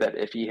good hitter that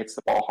if he hits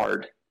the ball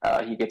hard,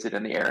 he gets it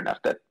in the air enough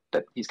that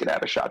he's going to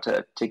have a shot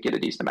to get a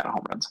decent amount of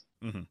home runs.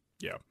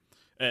 Yeah.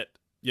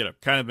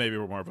 Kind of maybe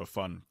more of a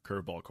fun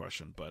curveball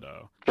question, but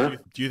sure.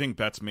 do you think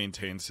Betts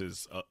maintains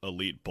his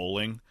elite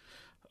bowling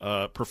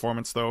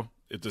performance, though,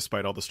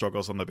 despite all the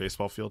struggles on the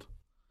baseball field?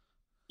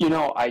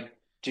 I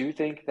do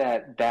think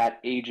that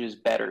ages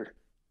better,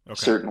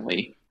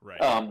 certainly,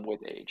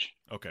 with age.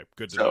 Okay,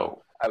 good to know.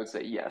 So I would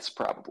say yes,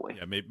 probably.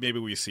 Yeah, maybe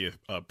we see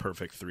a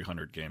perfect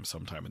 300 game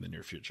sometime in the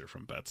near future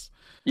from Betts.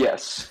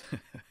 Yes.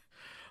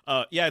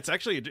 It's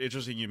actually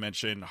interesting you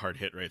mentioned hard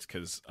hit rates,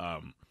 because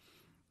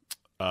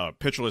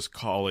Pitcherless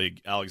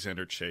colleague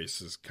Alexander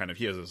Chase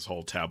he has this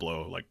whole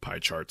tableau, like pie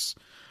charts,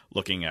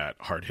 looking at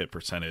hard hit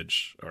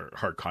percentage, or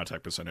hard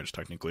contact percentage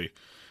technically,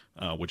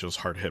 which is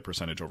hard hit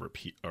percentage over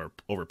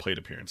plate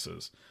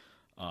appearances.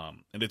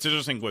 And it's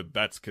interesting with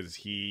Betts, because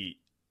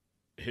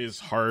his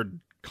hard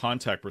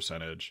contact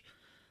percentage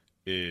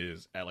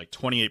is at like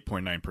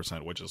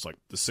 28.9%, which is like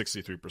the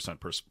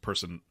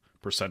 63%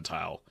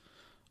 percentile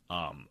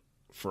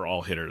for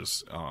all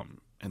hitters.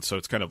 And so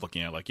it's kind of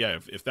looking at like,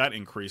 if that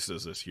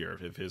increases this year,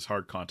 if his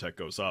hard contact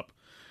goes up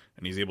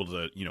and he's able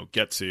to,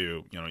 get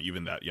to,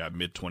 even that,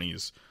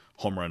 mid-20s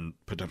home run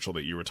potential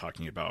that you were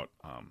talking about,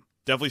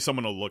 definitely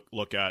someone to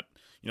look at,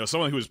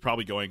 someone who was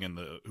probably going in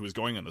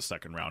the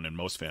second round in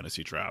most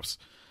fantasy drafts.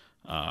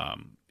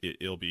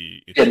 It'll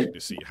be interesting to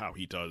see how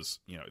he does,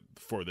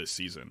 for this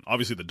season.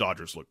 Obviously the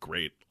Dodgers look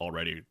great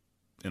already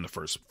in the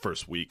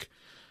first week.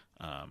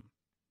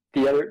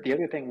 The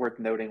other thing worth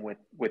noting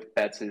with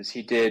Betts is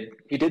he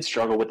did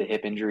struggle with a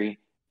hip injury.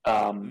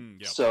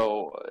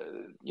 So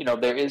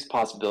there is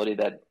possibility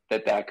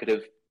that could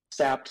have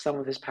sapped some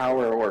of his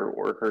power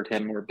or hurt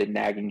him or been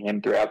nagging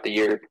him throughout the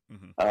year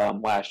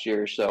last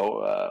year.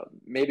 So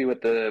maybe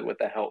with the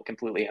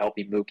completely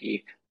healthy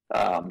Mookie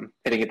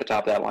hitting at the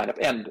top of that lineup.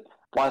 And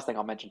last thing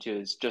I'll mention too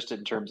is just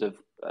in terms of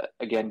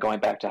again going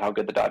back to how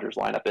good the Dodgers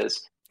lineup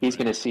is, he's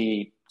going to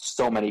see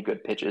so many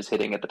good pitches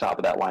hitting at the top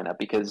of that lineup,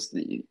 because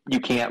you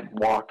can't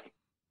walk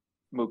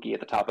Mookie at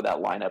the top of that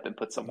lineup and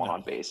put someone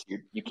on base.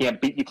 You can't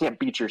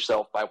beat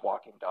yourself by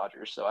walking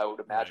Dodgers. So I would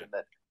imagine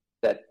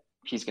that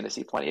he's going to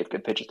see plenty of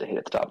good pitches to hit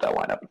at the top of that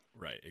lineup.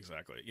 Right,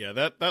 exactly. Yeah,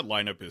 that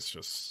lineup is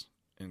just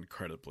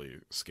incredibly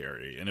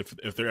scary. And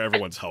if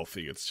everyone's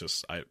healthy, it's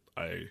just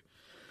I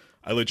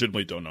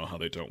legitimately don't know how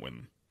they don't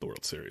win the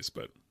World Series.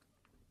 But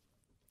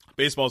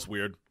baseball's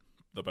weird.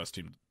 The best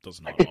team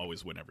does not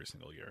always win every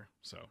single year.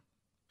 So,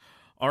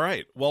 all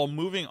right. Well,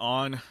 moving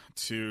on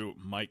to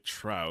Mike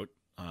Trout.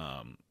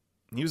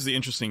 He was the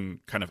interesting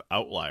kind of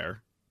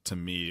outlier to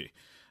me,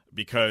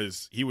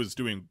 because he was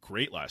doing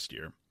great last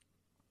year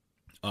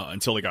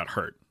until he got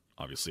hurt,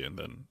 obviously, and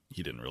then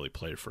he didn't really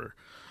play for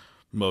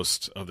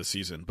most of the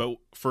season. But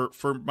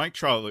for Mike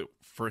Trout,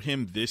 for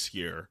him this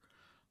year,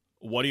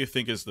 what do you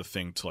think is the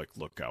thing to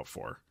look out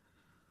for?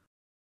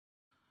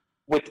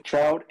 With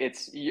Trout,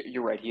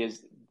 you're right. He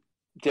is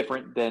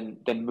different than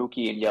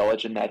Mookie and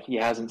Yelich in that he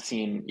hasn't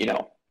seen,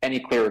 any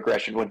clear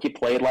regression. When he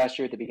played last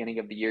year at the beginning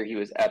of the year, he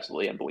was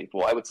absolutely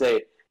unbelievable. I would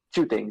say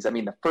two things. I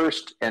mean, the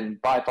first and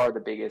by far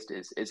the biggest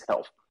is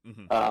health.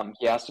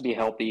 He has to be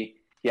healthy.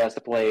 He has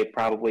to play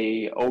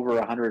probably over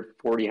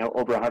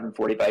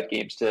 145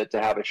 games to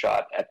have a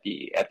shot at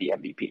the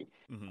MVP,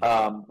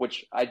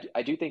 which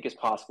I do think is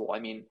possible. I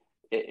mean,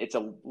 it's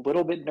a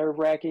little bit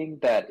nerve-wracking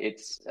that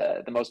it's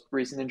the most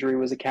recent injury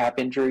was a calf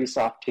injury.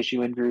 Soft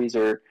tissue injuries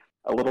are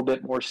a little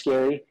bit more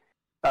scary.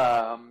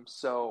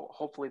 So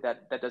hopefully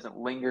that doesn't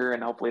linger,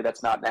 and hopefully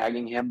that's not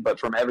nagging him. But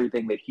from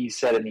everything that he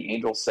said and the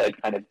Angels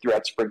said kind of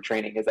throughout spring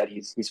training is that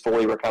he's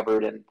fully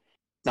recovered and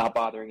it's not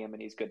bothering him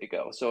and he's good to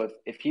go. So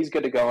if he's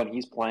good to go and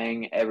he's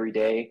playing every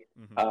day,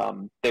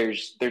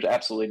 there's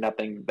absolutely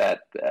nothing that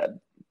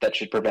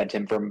should prevent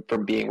him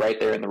from being right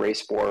there in the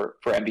race for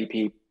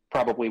MVP,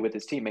 probably with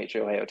his teammate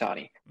Shohei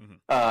Ohtani.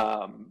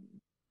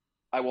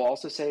 I will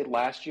also say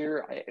last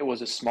year it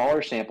was a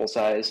smaller sample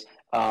size,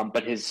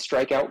 but his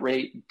strikeout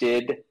rate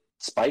did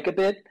spike a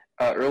bit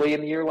early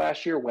in the year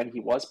last year when he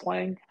was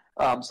playing.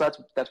 So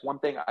that's one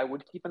thing I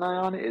would keep an eye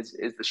on is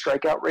the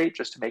strikeout rate,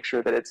 just to make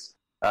sure that it's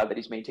that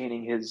he's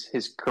maintaining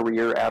his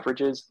career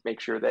averages, make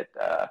sure that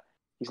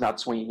he's not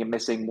swinging and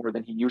missing more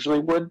than he usually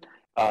would.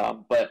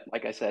 But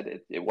like I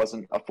said, it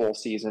wasn't a full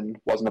season,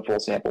 wasn't a full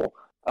sample.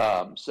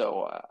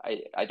 So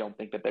I don't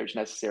think that there's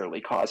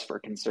necessarily cause for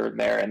concern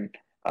there. And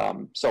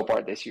so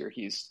far this year,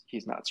 he's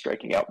not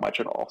striking out much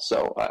at all.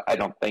 So I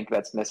don't think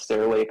that's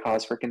necessarily a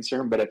cause for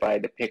concern. But if I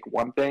had to pick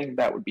one thing,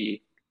 that would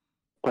be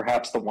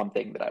perhaps the one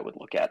thing that I would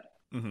look at.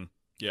 Mm-hmm.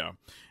 Yeah.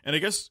 And I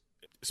guess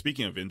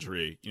speaking of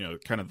injury,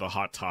 kind of the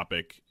hot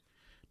topic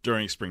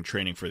during spring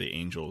training for the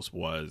Angels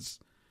was,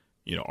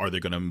 are they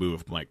going to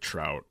move Mike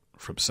Trout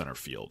from center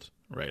field,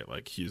 right?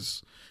 Like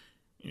he's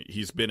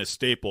been a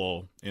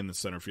staple in the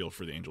center field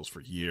for the Angels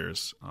for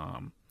years.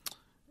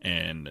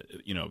 And,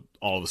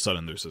 all of a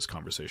sudden there's this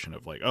conversation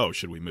of like, oh,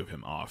 should we move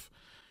him off?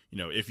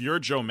 If you're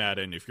Joe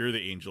Madden, if you're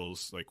the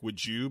Angels, like,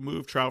 would you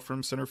move Trout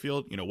from center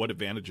field? What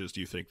advantages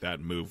do you think that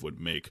move would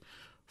make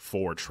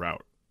for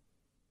Trout?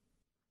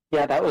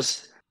 Yeah, that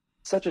was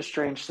such a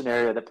strange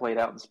scenario that played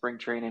out in spring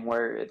training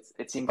where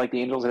it seemed like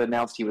the Angels had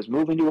announced he was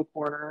moving to a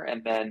corner,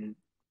 and then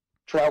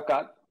Trout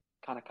got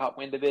kind of caught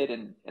wind of it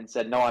and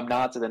said, no, I'm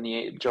not. So then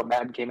Joe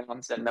Madden came out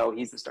and said, no,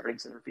 he's the starting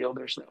center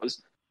fielder. So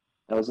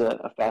that was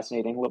a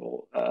fascinating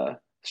little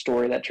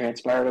story that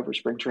transpired over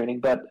spring training.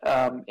 But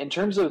in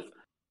terms of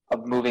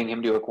moving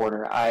him to a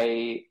corner,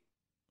 I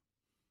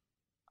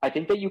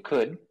think that you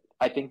could.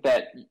 I think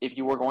that if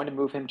you were going to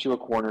move him to a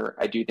corner,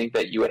 I do think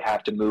that you would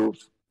have to move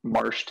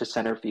Marsh to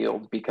center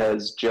field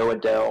because Joe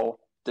Adell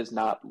does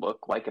not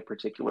look like a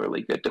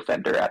particularly good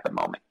defender at the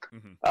moment.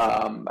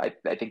 Mm-hmm.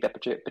 I think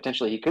that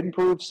potentially he could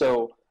improve,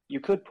 so you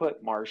could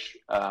put Marsh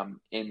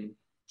in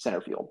center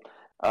field.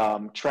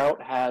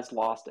 Trout has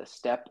lost a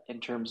step in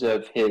terms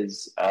of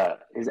his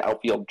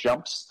outfield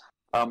jumps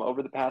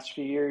over the past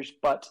few years,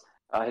 but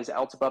his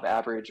outs above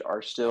average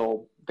are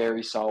still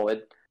very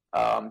solid.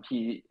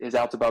 His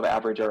outs above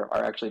average are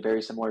actually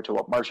very similar to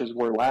what Marsh's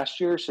were last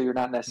year, so you're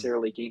not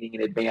necessarily gaining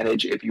an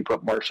advantage if you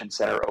put Marsh in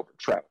center over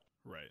Trout.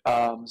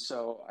 Right.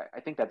 So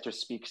I think that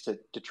just speaks to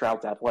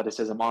Trout's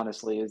athleticism,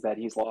 honestly, is that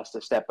he's lost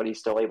a step, but he's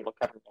still able to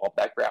cover all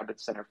that ground in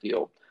center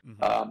field,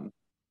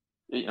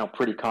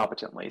 pretty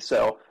competently.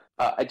 So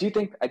I do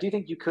think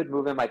you could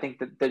move him. I think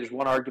that there's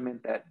one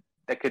argument that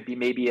could be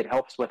maybe it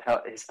helps with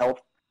his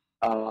health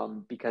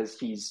because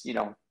he's,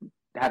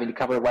 having to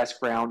cover less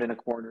ground in a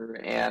corner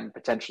and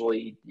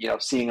potentially,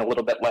 seeing a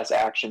little bit less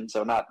action.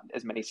 So not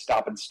as many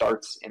stop and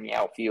starts in the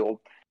outfield,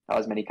 not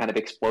as many kind of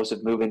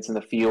explosive movements in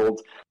the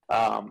field.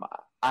 I'm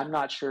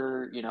not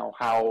sure,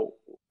 how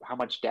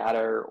much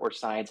data or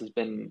science has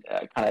been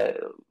kind of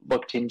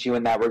looked into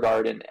in that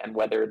regard and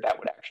whether that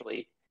would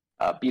actually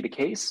be the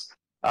case.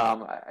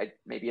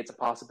 Maybe it's a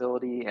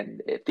possibility.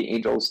 And if the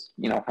Angels,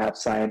 have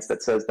science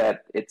that says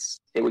that it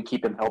would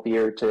keep him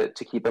healthier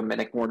to keep him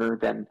in a corner,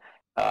 then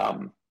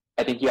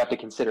I think you have to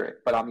consider it.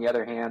 But on the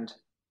other hand,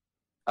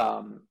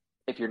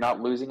 if you're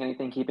not losing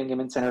anything keeping him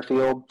in center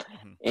field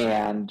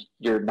and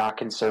you're not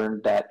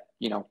concerned that,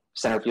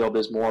 center field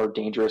is more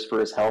dangerous for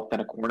his health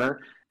than a corner,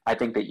 I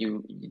think that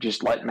you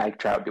just let Mike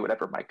Trout do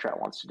whatever Mike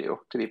Trout wants to do,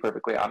 to be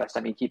perfectly honest.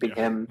 I mean, keeping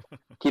him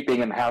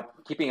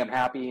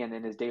happy and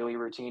in his daily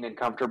routine and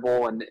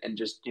comfortable and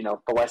just,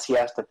 the less he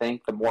has to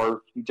think, the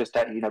more he just,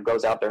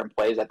 goes out there and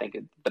plays, I think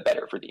the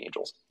better for the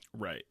Angels.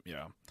 Right.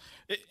 Yeah.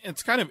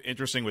 It's kind of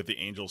interesting with the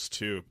Angels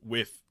too,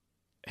 with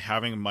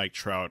having Mike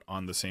Trout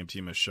on the same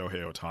team as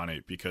Shohei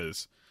Ohtani,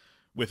 because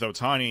with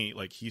Ohtani,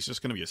 like, he's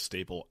just going to be a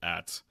staple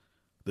at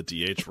the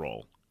DH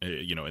role,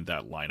 in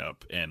that lineup.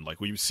 And like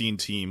we've seen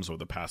teams over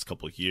the past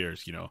couple of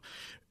years,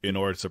 in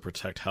order to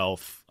protect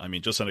health. I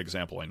mean, just an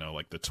example, I know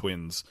like the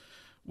Twins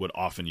would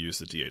often use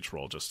the DH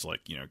role just to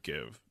like,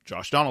 give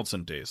Josh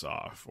Donaldson days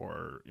off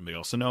or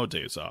Miguel Sano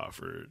days off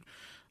or,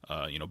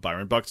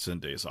 Byron Buxton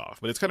days off.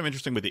 But it's kind of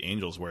interesting with the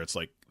Angels where it's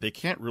like they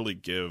can't really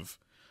give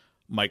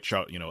Mike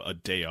Trout, a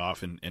day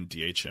off and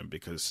DH him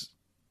because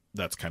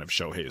that's kind of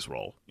Shohei's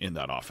role in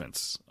that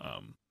offense.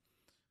 Absolutely.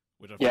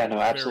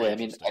 I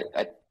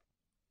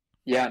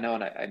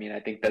mean, I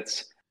think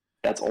that's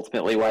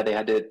ultimately why they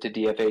had to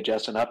DFA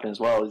Justin Upton as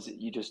well. Is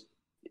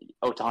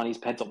Ohtani's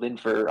penciled in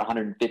for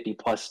 150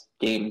 plus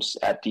games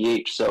at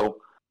DH.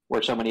 So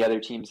where so many other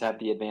teams have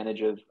the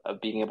advantage of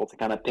being able to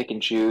kind of pick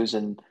and choose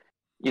and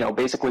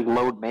basically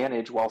load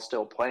manage while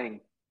still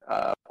playing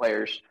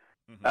players.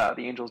 The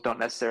Angels don't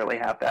necessarily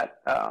have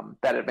that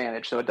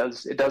advantage. So it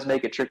does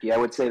make it tricky. I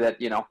would say that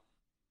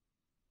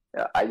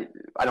I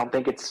don't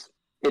think it's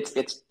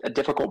a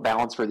difficult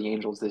balance for the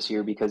Angels this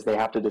year because they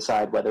have to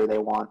decide whether they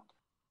want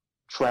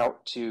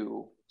Trout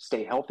to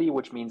stay healthy,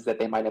 which means that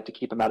they might have to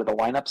keep him out of the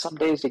lineup some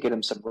days to get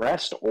him some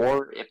rest,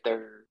 or if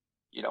they're,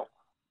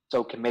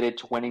 so committed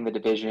to winning the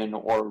division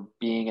or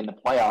being in the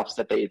playoffs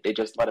that they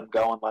just let him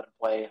go and let him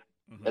play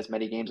as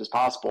many games as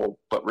possible,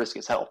 but risk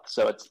his health.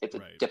 So it's a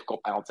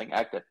difficult balancing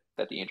act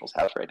that the Angels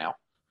have right now.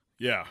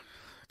 Yeah,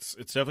 it's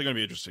definitely going to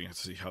be interesting to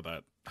see how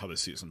the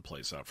season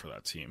plays out for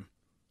that team.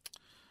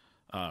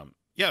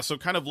 So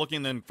kind of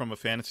looking then from a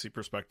fantasy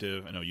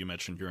perspective, I know you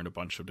mentioned you're in a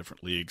bunch of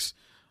different leagues.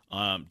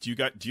 Do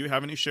you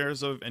have any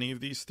shares of any of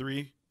these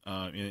three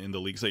in the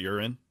leagues that you're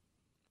in?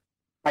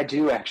 I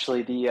do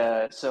actually.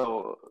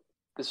 So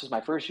this was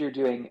my first year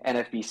doing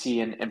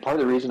NFBC, and part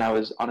of the reason I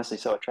was honestly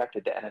so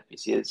attracted to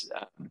NFBC is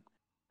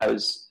I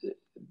was,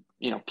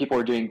 people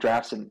were doing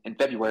drafts in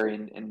February,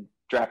 and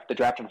the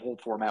draft and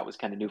hold format was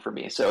kind of new for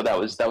me, so that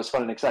was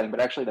fun and exciting. But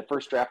actually, the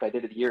first draft I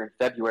did of the year in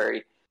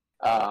February,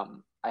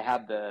 I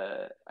had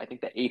I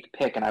think the 8th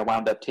pick, and I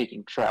wound up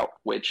taking Trout,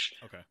 which,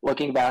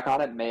 looking back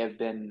on it, may have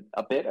been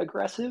a bit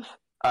aggressive.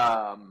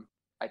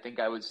 I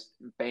think I was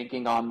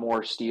banking on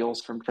more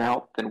steals from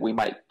Trout than we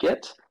might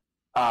get.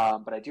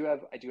 But I do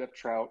have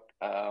Trout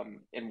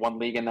in one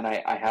league, and then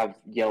I have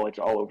Yelich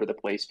all over the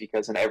place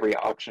because in every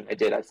auction I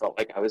did, I felt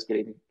like I was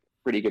getting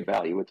pretty good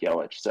value with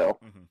Yelich. So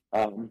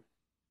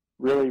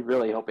really,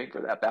 really hoping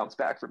for that bounce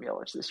back from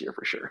Yelich this year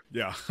for sure.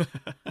 Yeah.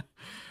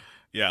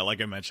 Yeah,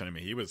 like I mentioned, I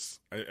mean,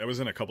 I was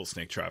in a couple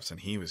snake traps, and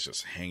he was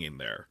just hanging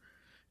there,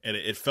 and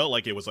it felt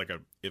like it was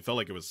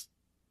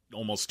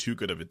almost too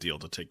good of a deal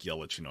to take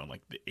Yelich, in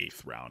like the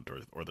 8th round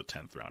or the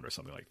 10th round or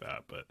something like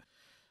that. But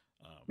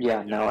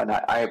and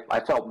I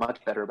felt much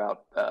better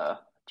about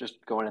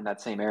just going in that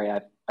same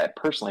area. I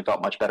personally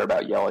felt much better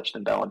about Yelich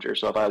than Bellinger.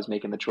 So if I was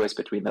making the choice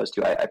between those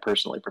two, I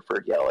personally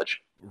preferred Yelich.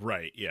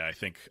 Right. Yeah. I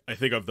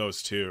think of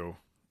those two,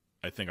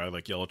 I think I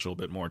like Yelich a little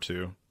bit more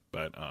too.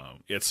 But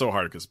it's so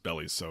hard because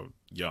Belly's so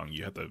young.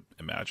 You have to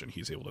imagine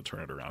he's able to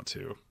turn it around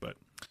too. But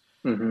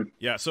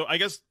yeah, so I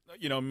guess,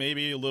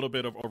 maybe a little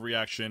bit of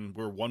overreaction.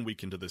 We're 1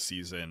 week into the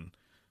season.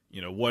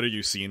 What are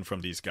you seeing from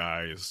these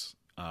guys?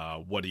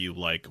 What do you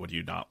like? What do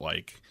you not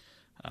like?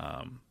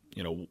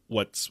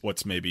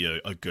 What's maybe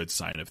a good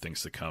sign of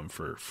things to come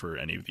for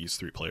any of these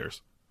 3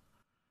 players?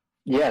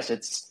 Yes,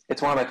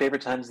 it's one of my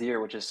favorite times of the year,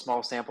 which is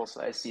small sample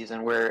size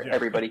season, where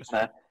everybody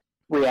kind of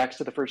reacts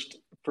to the first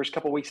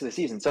couple weeks of the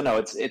season. So no,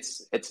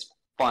 it's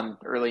fun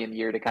early in the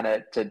year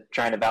to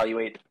try and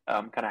evaluate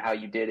kind of how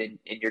you did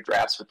in your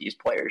drafts with these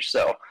players.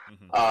 So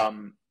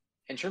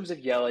in terms of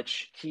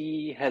Yelich,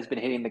 he has been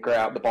hitting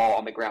the ball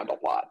on the ground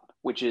a lot,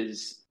 which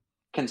is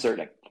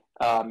concerning.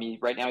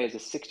 Right now he has a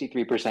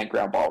 63%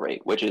 ground ball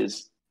rate, which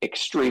is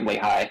extremely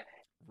high.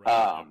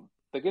 Right.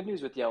 The good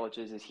news with Yelich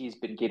is he's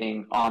been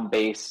getting on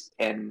base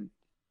and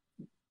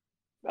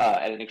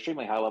at an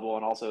extremely high level,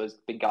 and also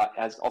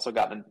has also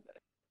gotten a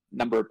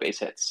number of base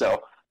hits.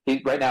 So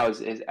right now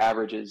his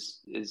average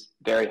is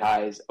very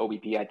high. His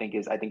OBP I think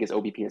his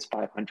OBP is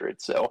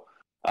 500. So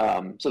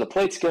so the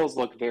plate skills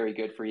look very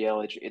good for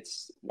Yelich.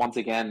 It's once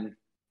again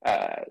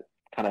kind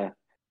of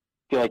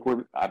feel like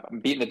I'm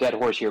beating the dead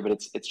horse here, but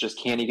it's just,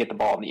 can he get the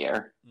ball in the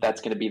air?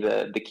 That's going to be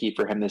the key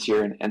for him this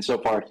year, and so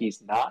far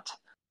he's not,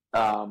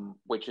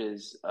 which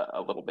is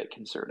a little bit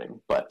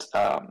concerning. But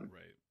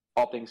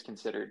all things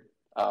considered,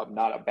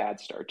 not a bad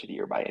start to the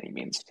year by any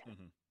means.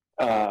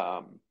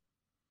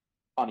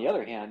 On the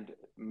other hand,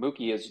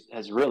 Mookie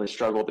has really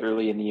struggled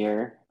early in the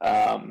year.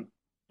 I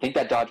think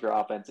that Dodger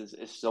offense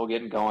is still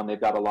getting going. They've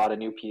got a lot of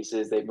new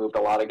pieces. They've moved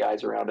a lot of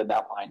guys around in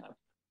that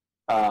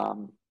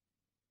lineup.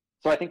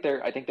 So I think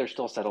they're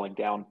still settling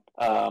down.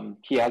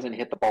 He hasn't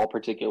hit the ball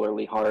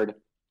particularly hard.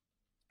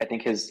 I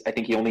think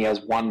he only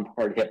has one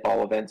hard hit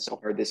ball event so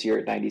far this year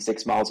at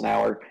 96 miles an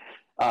hour.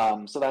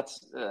 So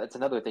that's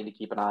another thing to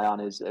keep an eye on,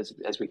 as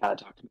we kind of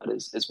talked about,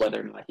 is whether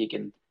or not he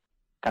can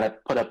kind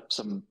of put up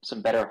some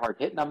better hard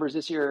hit numbers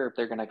this year, or if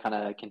they're going to kind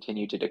of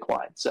continue to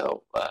decline.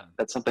 So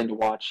that's something to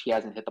watch. He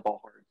hasn't hit the ball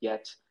hard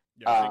yet.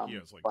 Yeah, I think he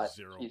has like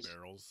 0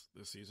 barrels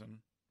this season,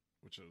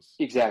 which is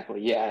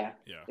exactly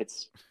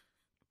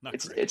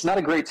It's not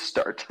a great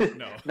start.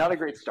 No. Not a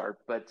great start,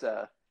 but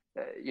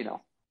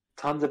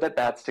tons of at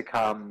bats to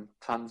come,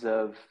 tons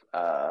of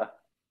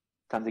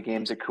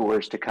games at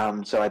Coors to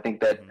come. So I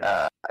think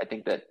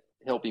that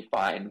he'll be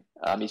fine.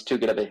 He's too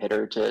good of a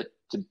hitter to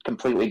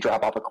completely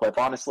drop off a cliff,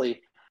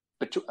 honestly.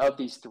 But of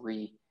these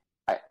 3,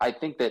 I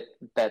think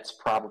that's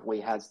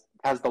probably has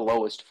the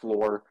lowest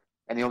floor.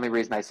 And the only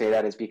reason I say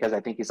that is because I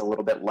think he's a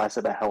little bit less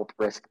of a health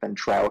risk than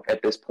Trout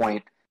at this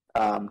point.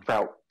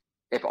 Trout,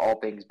 if all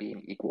things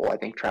being equal, I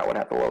think Trout would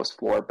have the lowest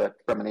floor. But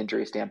from an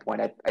injury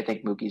standpoint, I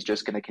think Mookie's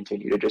just going to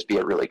continue to just be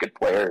a really good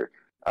player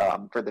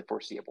for the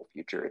foreseeable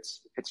future. It's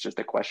just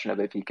a question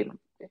of if he can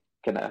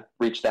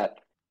reach that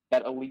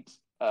elite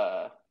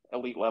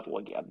level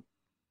again.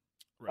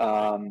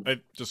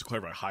 Right. Just to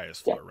clarify,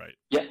 highest floor, right?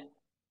 Yeah.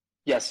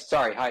 Yes.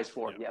 Sorry, highest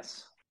floor. Yeah.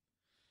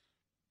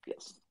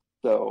 Yes.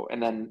 So,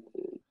 and then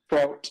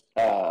Trout,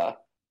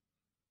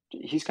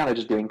 he's kind of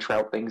just doing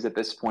Trout things at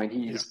this point.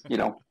 He's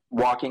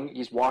walking.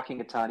 He's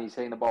walking a ton. He's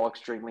hitting the ball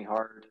extremely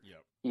hard.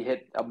 Yep. He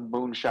hit a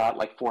moonshot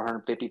like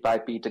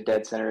 455 feet to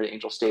dead center at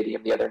Angel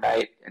Stadium the other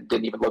night, and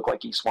didn't even look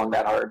like he swung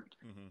that hard.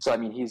 So I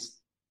mean, he's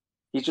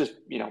just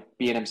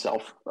being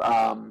himself.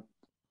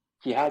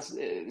 He has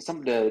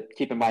something to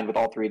keep in mind with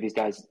all 3 of these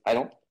guys. I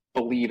don't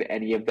believe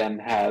any of them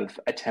have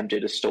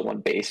attempted a stolen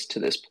base to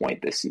this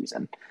point this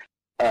season.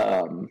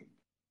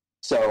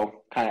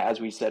 So kind of as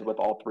we said, with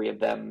all 3 of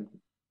them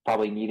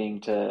probably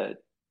needing to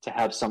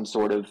have some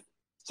sort of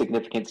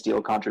significant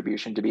steal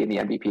contribution to be in the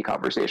MVP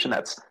conversation,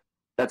 that's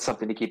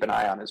something to keep an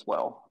eye on as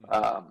well.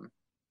 I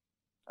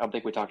don't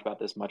think we talked about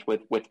this much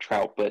with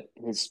Trout, but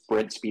his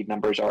sprint speed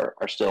numbers are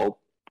still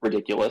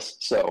ridiculous.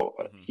 So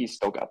Mm-hmm. he's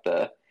still got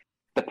the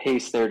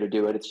pace there to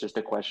do it. It's just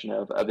a question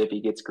of if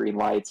he gets green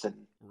lights, and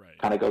Right.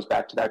 kind of goes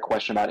back to that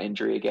question about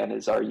injury again,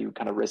 is are you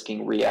kind of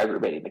risking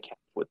re-aggravating the camp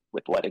with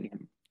letting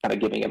him, kind of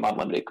giving him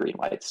unlimited green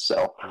lights?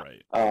 So,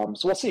 Right. so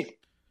we'll see.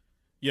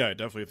 Yeah, I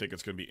definitely think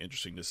it's going to be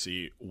interesting to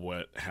see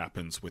what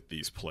happens with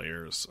these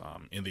players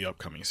in the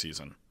upcoming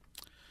season.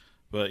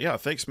 But yeah,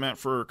 thanks, Matt,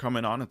 for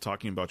coming on and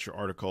talking about your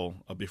article.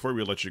 Before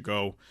we let you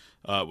go,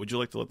 would you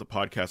like to let the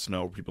podcast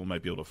know where people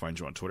might be able to find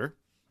you on Twitter?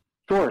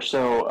 Sure.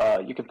 So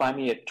you can find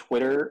me at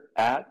Twitter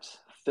at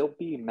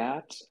Filpi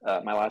Matt.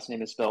 My last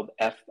name is spelled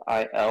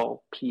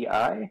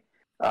Filpi.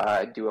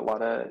 I do a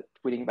lot of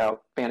tweeting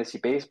about fantasy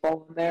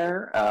baseball in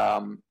there,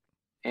 and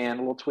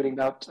a little tweeting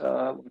about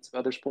lots of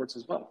other sports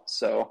as well.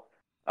 So,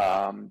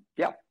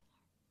 yeah.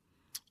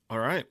 All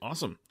right,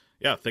 awesome.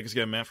 Yeah, thanks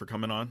again, Matt, for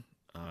coming on.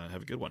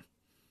 Have a good one.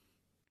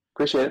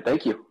 Appreciate it.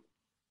 Thank you.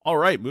 All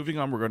right, moving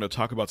on, we're going to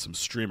talk about some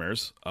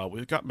streamers.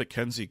 We've got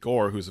Mackenzie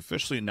Gore, who's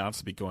officially announced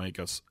to be going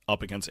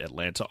up against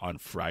Atlanta on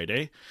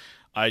Friday.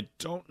 I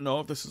don't know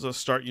if this is a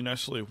start you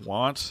necessarily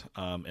want.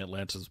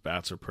 Atlanta's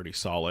bats are pretty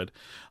solid.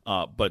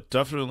 But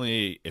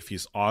definitely, if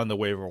he's on the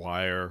waiver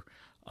wire,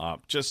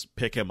 just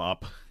pick him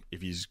up.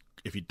 If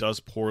he does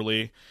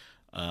poorly,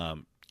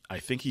 I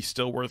think he's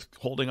still worth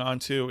holding on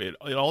to.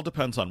 It all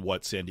depends on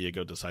what San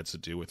Diego decides to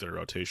do with their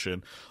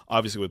rotation.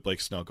 Obviously, with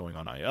Blake Snell going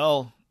on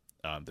IL,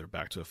 they're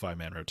back to a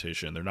 5-man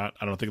rotation.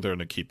 I don't think they're going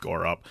to keep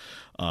Gore up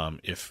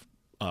if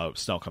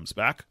Snell comes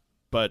back.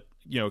 But,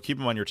 keep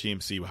him on your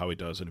team, see how he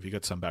does. And if you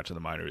get some back to the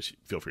minors,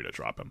 feel free to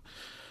drop him.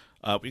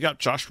 We got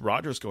Josh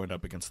Rogers going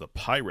up against the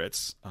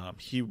Pirates.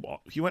 He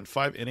went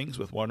 5 innings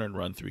with 1 earned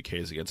run, 3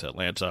 Ks against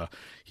Atlanta.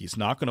 He's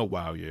not going to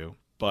wow you,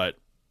 but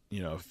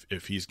I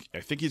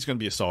think he's going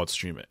to be a solid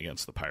stream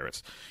against the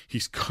Pirates.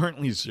 He's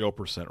currently 0%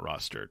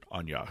 rostered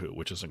on Yahoo,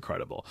 which is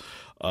incredible.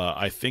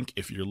 I think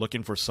if you're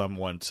looking for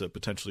someone to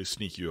potentially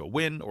sneak you a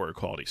win or a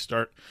quality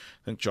start,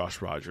 I think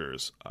Josh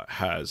Rogers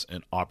has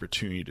an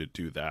opportunity to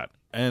do that.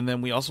 And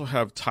then we also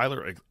have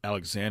Tyler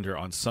Alexander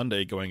on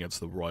Sunday going against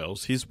the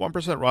Royals. He's 1%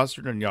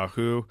 rostered on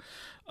Yahoo.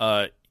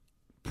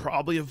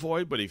 Probably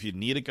avoid, but if you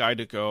need a guy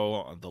to go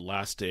on the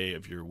last day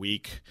of your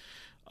week,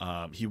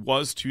 he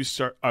was 2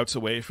 outs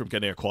away from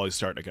getting a quality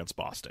start against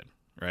Boston,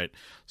 right?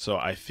 So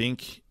I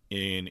think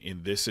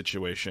in this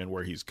situation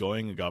where he's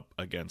going up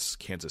against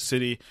Kansas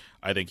City,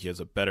 I think he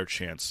has a better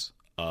chance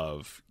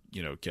of,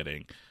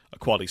 getting a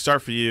quality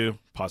start for you,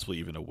 possibly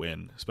even a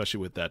win, especially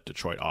with that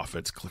Detroit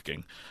offense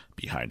clicking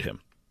behind him.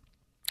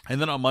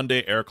 And then on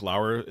Monday, Eric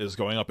Lauer is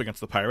going up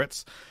against the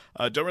Pirates.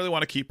 Don't really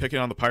want to keep picking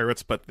on the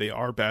Pirates, but they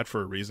are bad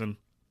for a reason.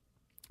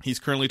 He's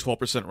currently 12%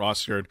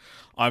 rostered.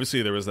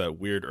 Obviously, there was that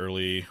weird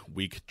early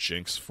week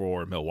jinx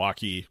for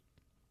Milwaukee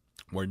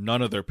where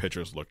none of their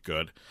pitchers looked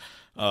good.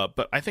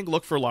 But I think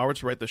look for Lauer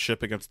to right the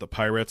ship against the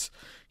Pirates.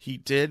 He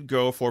did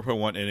go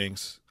 4.1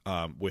 innings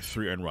with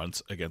 3 earned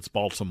runs against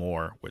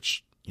Baltimore,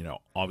 which,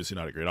 obviously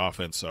not a great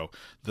offense. So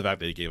the fact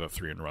that he gave up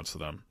 3 earned runs to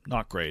them,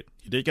 not great.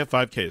 He did get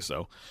 5 Ks,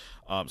 though.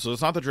 So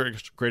it's not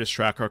the greatest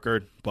track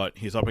record, but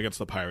he's up against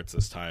the Pirates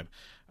this time.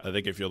 I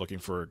think if you're looking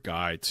for a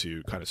guy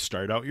to kind of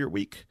start out your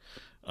week,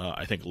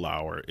 I think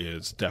Lauer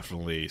is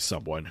definitely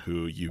someone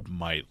who you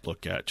might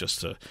look at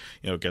just to,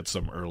 get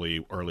some early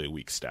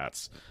week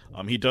stats.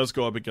 He does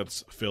go up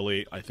against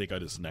Philly, I think,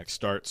 at his next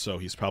start, so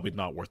he's probably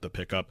not worth the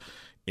pickup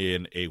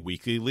in a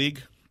weekly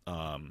league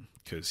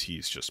because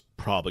he's just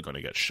probably going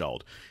to get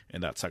shelled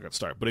in that second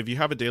start. But if you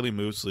have a daily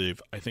move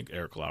sleeve, I think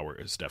Eric Lauer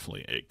is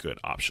definitely a good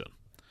option.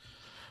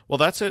 Well,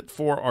 that's it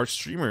for our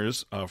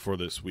streamers for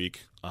this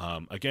week.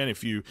 Again,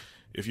 if you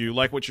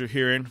like what you're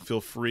hearing, feel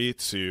free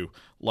to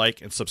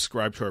like and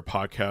subscribe to our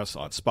podcast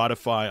on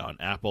Spotify, on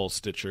Apple,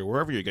 Stitcher,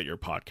 wherever you get your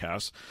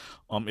podcasts.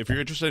 If you're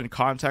interested in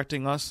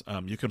contacting us,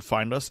 you can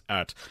find us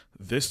at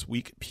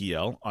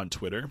thisweekpl on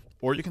Twitter,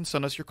 or you can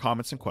send us your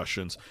comments and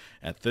questions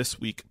at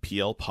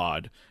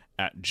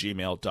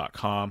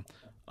thisweekplpod@gmail.com.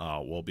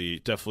 We'll be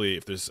definitely,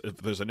 if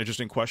there's an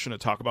interesting question to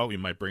talk about, we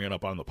might bring it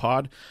up on the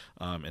pod,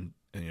 and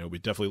we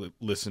definitely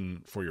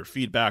listen for your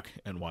feedback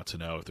and want to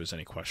know if there's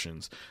any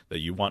questions that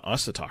you want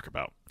us to talk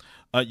about.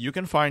 You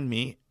can find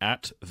me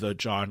at the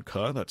John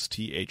K, that's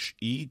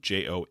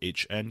TheJohnke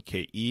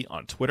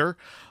on Twitter.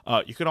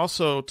 You can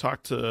also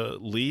talk to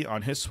Lee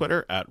on his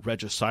Twitter at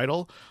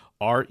Regicidal,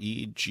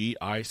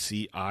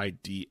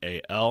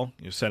 REGICIDAL.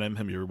 You send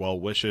him your well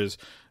wishes.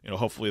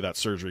 Hopefully that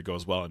surgery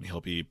goes well and he'll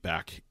be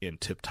back in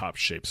tip-top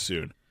shape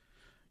soon.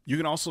 You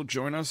can also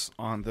join us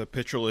on the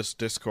Pitcher List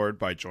Discord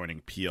by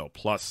joining PL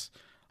Plus.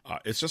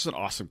 It's just an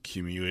awesome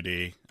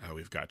community.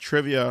 We've got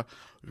trivia,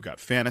 we've got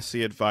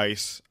fantasy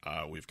advice,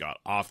 we've got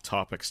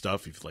off-topic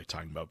stuff if you like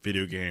talking about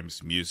video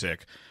games,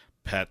 music,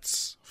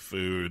 pets,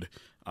 food.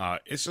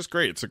 It's just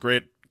great. It's a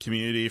great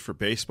community for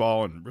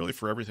baseball and really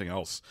for everything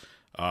else.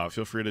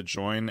 Feel free to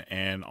join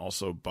and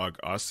also bug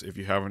us if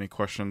you have any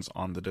questions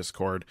on the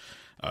Discord.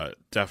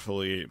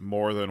 Definitely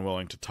more than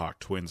willing to talk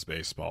Twins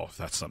baseball if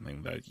that's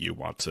something that you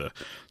want to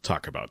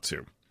talk about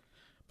too.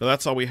 But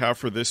that's all we have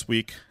for this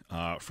week.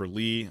 For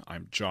Lee,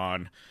 I'm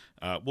John.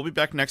 We'll be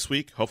back next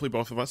week, hopefully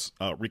both of us,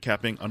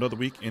 recapping another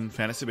week in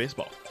fantasy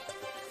baseball.